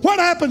 what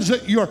happens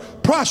at your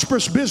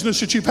prosperous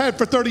business that you've had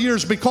for 30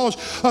 years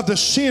because of the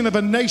sin of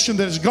a nation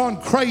that has gone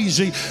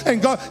crazy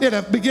and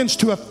it begins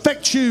to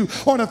affect you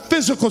on a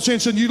physical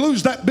sense and you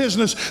lose that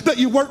business that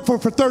you worked for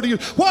 30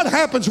 years? What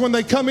happens when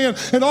they come in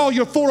and all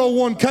your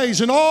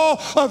 401ks and all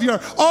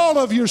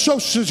of your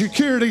Social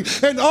Security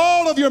and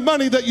all of your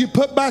money that you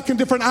put back in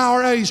different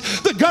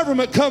IRAs, the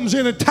government comes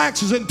in and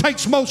taxes it and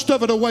takes most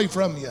of it away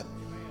from you?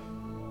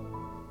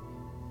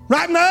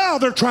 Right now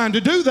they're trying to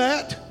do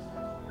that.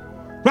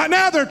 Right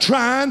now they're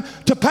trying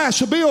to pass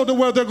a bill to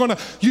where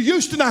you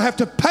used to not have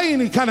to pay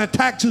any kind of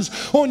taxes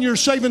on your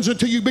savings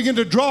until you begin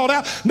to draw it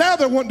out. Now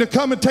they're wanting to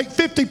come and take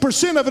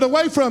 50% of it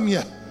away from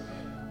you.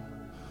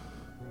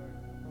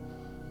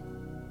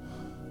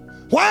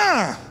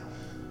 Why?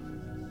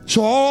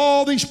 So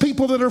all these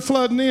people that are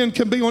flooding in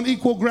can be on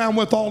equal ground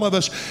with all of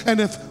us. And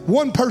if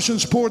one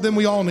person's poor, then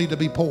we all need to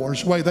be poor.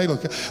 Is the way they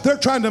look at it. They're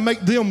trying to make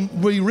them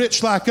be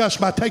rich like us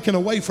by taking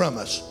away from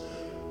us.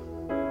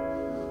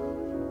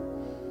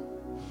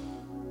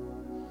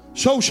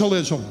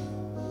 Socialism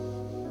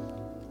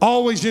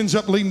always ends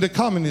up leading to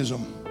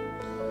communism.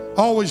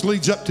 Always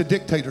leads up to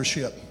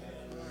dictatorship.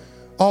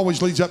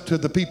 Always leads up to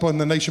the people in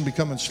the nation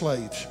becoming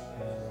slaves.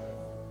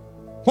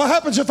 What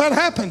happens if that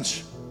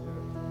happens?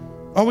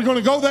 Are we going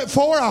to go that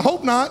far? I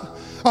hope not.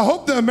 I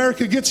hope that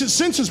America gets its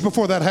senses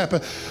before that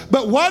happens.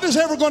 But what is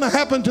ever going to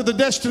happen to the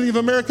destiny of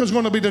America is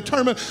going to be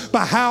determined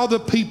by how the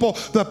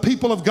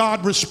people of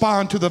God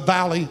respond to the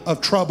valley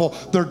of trouble,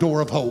 their door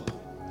of hope.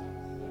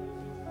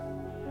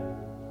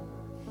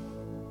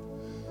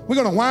 We're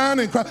going to whine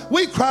and cry.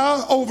 We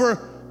cry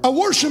over a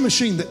washing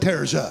machine that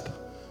tears up.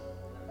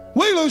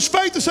 We lose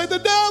faith and say, the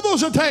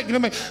devil's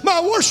attacking me. My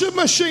washing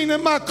machine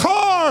and my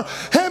car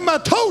and my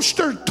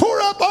toaster tore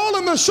up all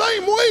in the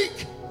same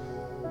week.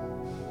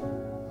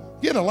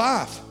 Get a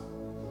life.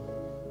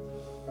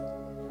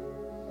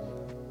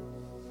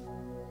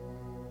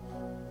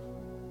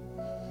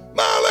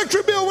 My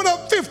electric bill went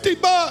up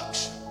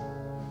 $50.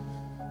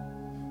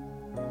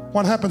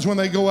 What happens when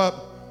they go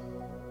up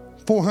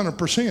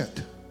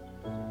 400%?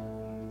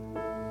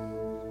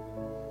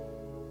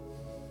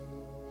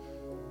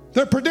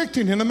 They're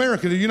predicting in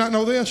America, do you not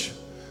know this?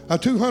 A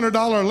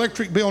 $200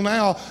 electric bill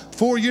now,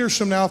 4 years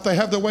from now, if they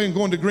have their way in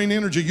going to green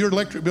energy, your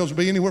electric bills will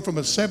be anywhere from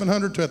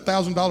 $700 to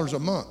 $1,000 a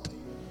month.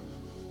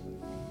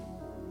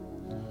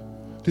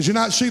 Did you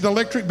not see the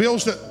electric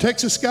bills that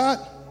Texas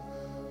got?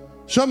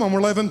 Some of them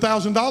were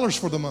 $11,000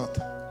 for the month.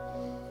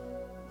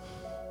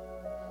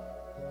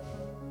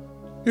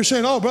 You're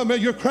saying, oh, brother,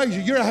 you're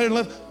crazy. You're out here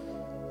living.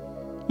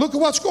 Look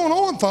at what's going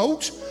on,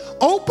 folks.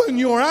 Open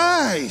your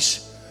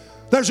eyes.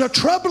 There's a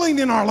troubling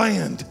in our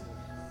land.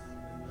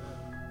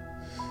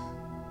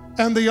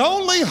 And the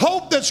only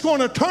hope that's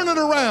going to turn it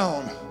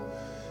around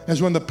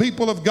is when the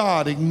people of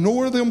God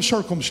ignore them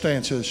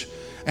circumstances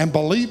and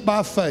believe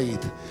by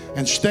faith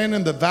and stand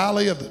in the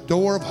valley of the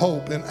door of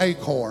hope in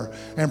Achor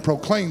and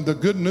proclaim the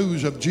good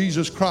news of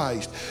Jesus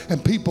Christ.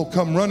 And people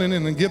come running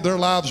in and give their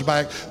lives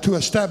back to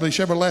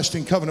establish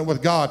everlasting covenant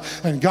with God.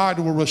 And God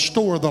will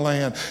restore the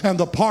land. And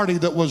the party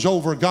that was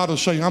over, God will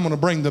say, I'm going to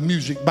bring the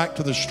music back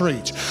to the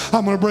streets.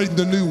 I'm going to bring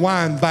the new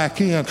wine back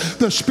in.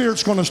 The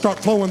Spirit's going to start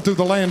flowing through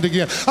the land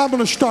again. I'm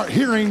going to start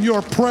hearing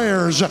your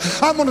prayers.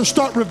 I'm going to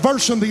start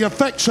reversing the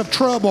effects of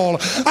trouble.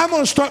 I'm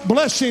going to start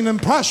blessing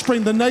and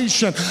prospering the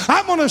nation.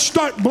 I'm going to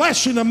start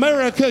blessing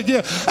America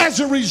again as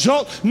a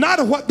result, not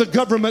of what the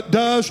government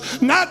does,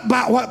 not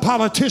about what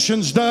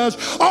politicians does.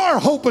 Our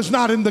hope is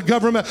not in the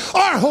government.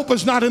 Our hope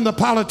is not in the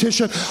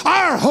politician.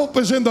 Our hope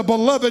is in the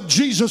beloved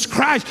Jesus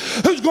Christ,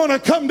 who's going to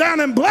come down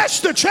and bless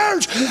the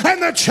church,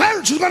 and the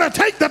church is going to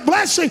take the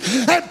blessing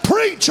and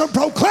preach and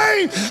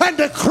proclaim and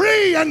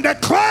decree and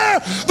declare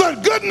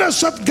the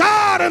goodness of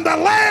God in the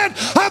land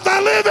of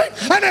the living,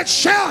 and it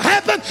shall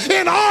happen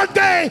in our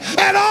day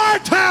and our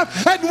time,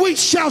 and we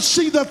shall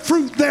see the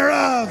fruit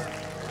thereof.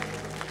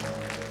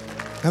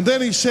 And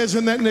then he says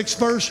in that next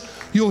verse,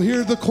 you'll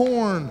hear the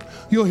corn,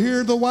 you'll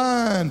hear the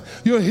wine,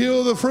 you'll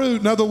hear the fruit.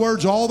 In other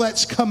words, all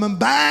that's coming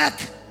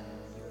back.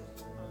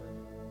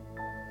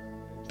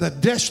 The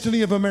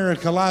destiny of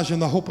America lies in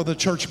the hope of the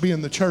church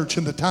being the church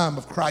in the time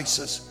of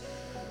crisis.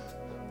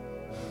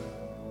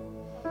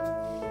 We're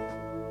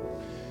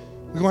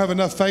going to have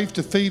enough faith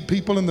to feed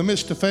people in the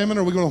midst of famine,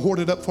 or are we going to hoard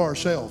it up for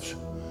ourselves?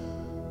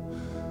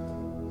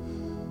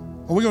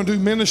 Are we going to do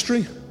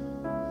ministry?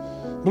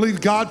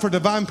 Believe God for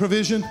divine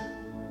provision?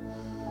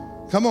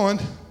 Come on.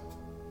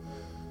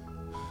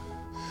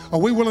 Are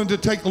we willing to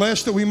take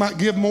less that we might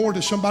give more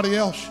to somebody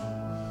else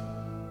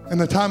in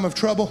the time of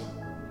trouble?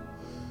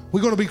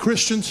 We're going to be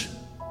Christians.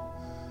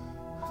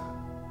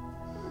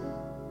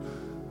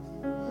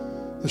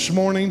 This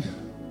morning,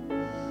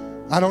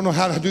 I don't know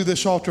how to do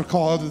this altar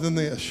call other than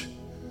this.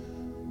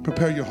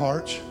 Prepare your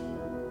hearts.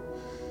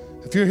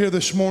 If you're here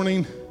this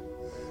morning,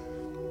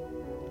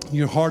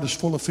 your heart is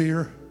full of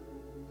fear,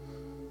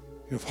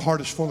 your heart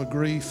is full of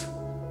grief,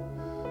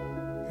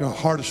 your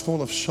heart is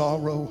full of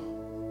sorrow,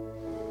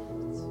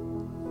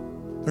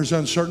 there's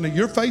uncertainty.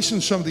 You're facing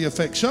some of the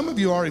effects. Some of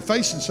you are already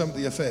facing some of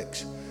the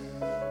effects.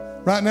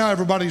 Right now,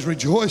 everybody's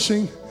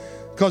rejoicing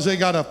because they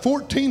got a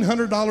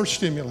 $1,400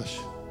 stimulus.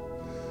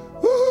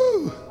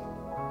 Woo!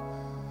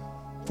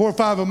 4 or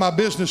 5 of my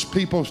business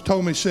people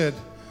told me, said,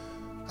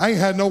 I ain't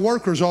had no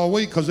workers all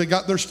week because they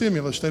got their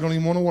stimulus. They don't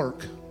even want to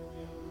work.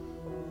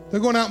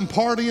 They're going out and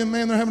partying,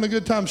 man. They're having a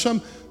good time.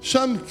 Some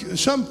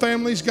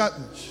families got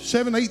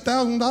 $7,000,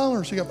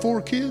 $8,000. They got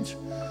 4 kids.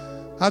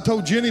 I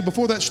told Jenny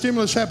before that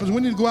stimulus happens, we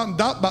need to go out and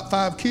adopt about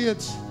 5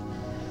 kids.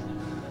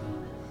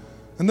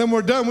 And then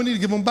we're done. We need to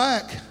give them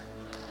back.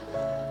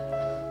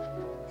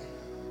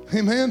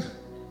 Amen.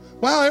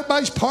 Wow,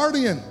 everybody's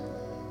partying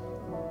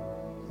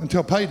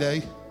until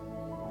payday.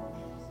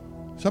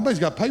 Somebody's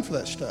got to pay for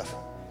that stuff.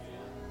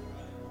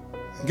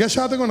 And guess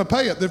how they're going to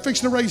pay it? They're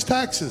fixing to raise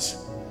taxes.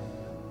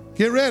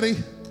 Get ready.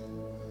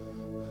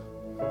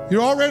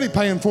 You're already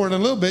paying for it a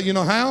little bit. You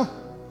know how?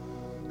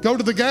 Go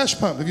to the gas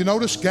pump. Have you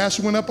noticed gas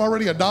went up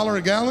already $1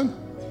 a gallon?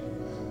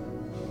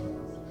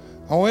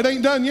 Oh, it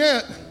ain't done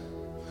yet.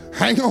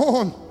 Hang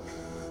on.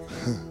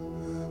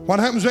 What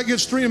happens if that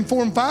gets $3 and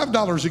 $4 and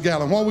 $5 a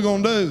gallon? What are we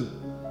going to do?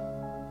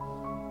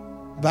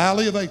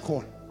 Valley of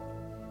Acorn.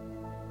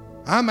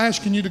 I'm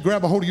asking you to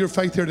grab a hold of your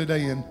faith here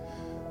today and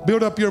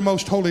build up your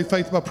most holy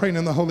faith by praying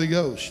in the Holy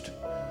Ghost.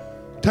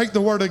 Take the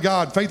Word of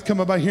God. Faith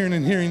cometh by hearing,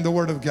 and hearing the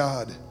Word of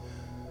God.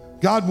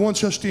 God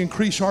wants us to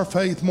increase our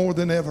faith more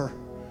than ever.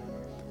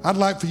 I'd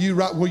like for you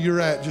right where you're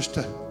at just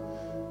to,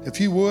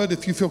 if you would,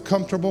 if you feel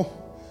comfortable,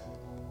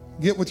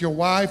 get with your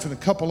wife and a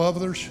couple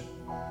others.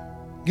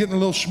 Get in a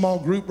little small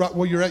group right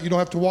where you're at. You don't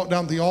have to walk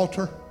down to the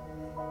altar,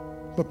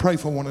 but pray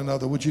for one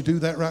another. Would you do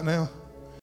that right now?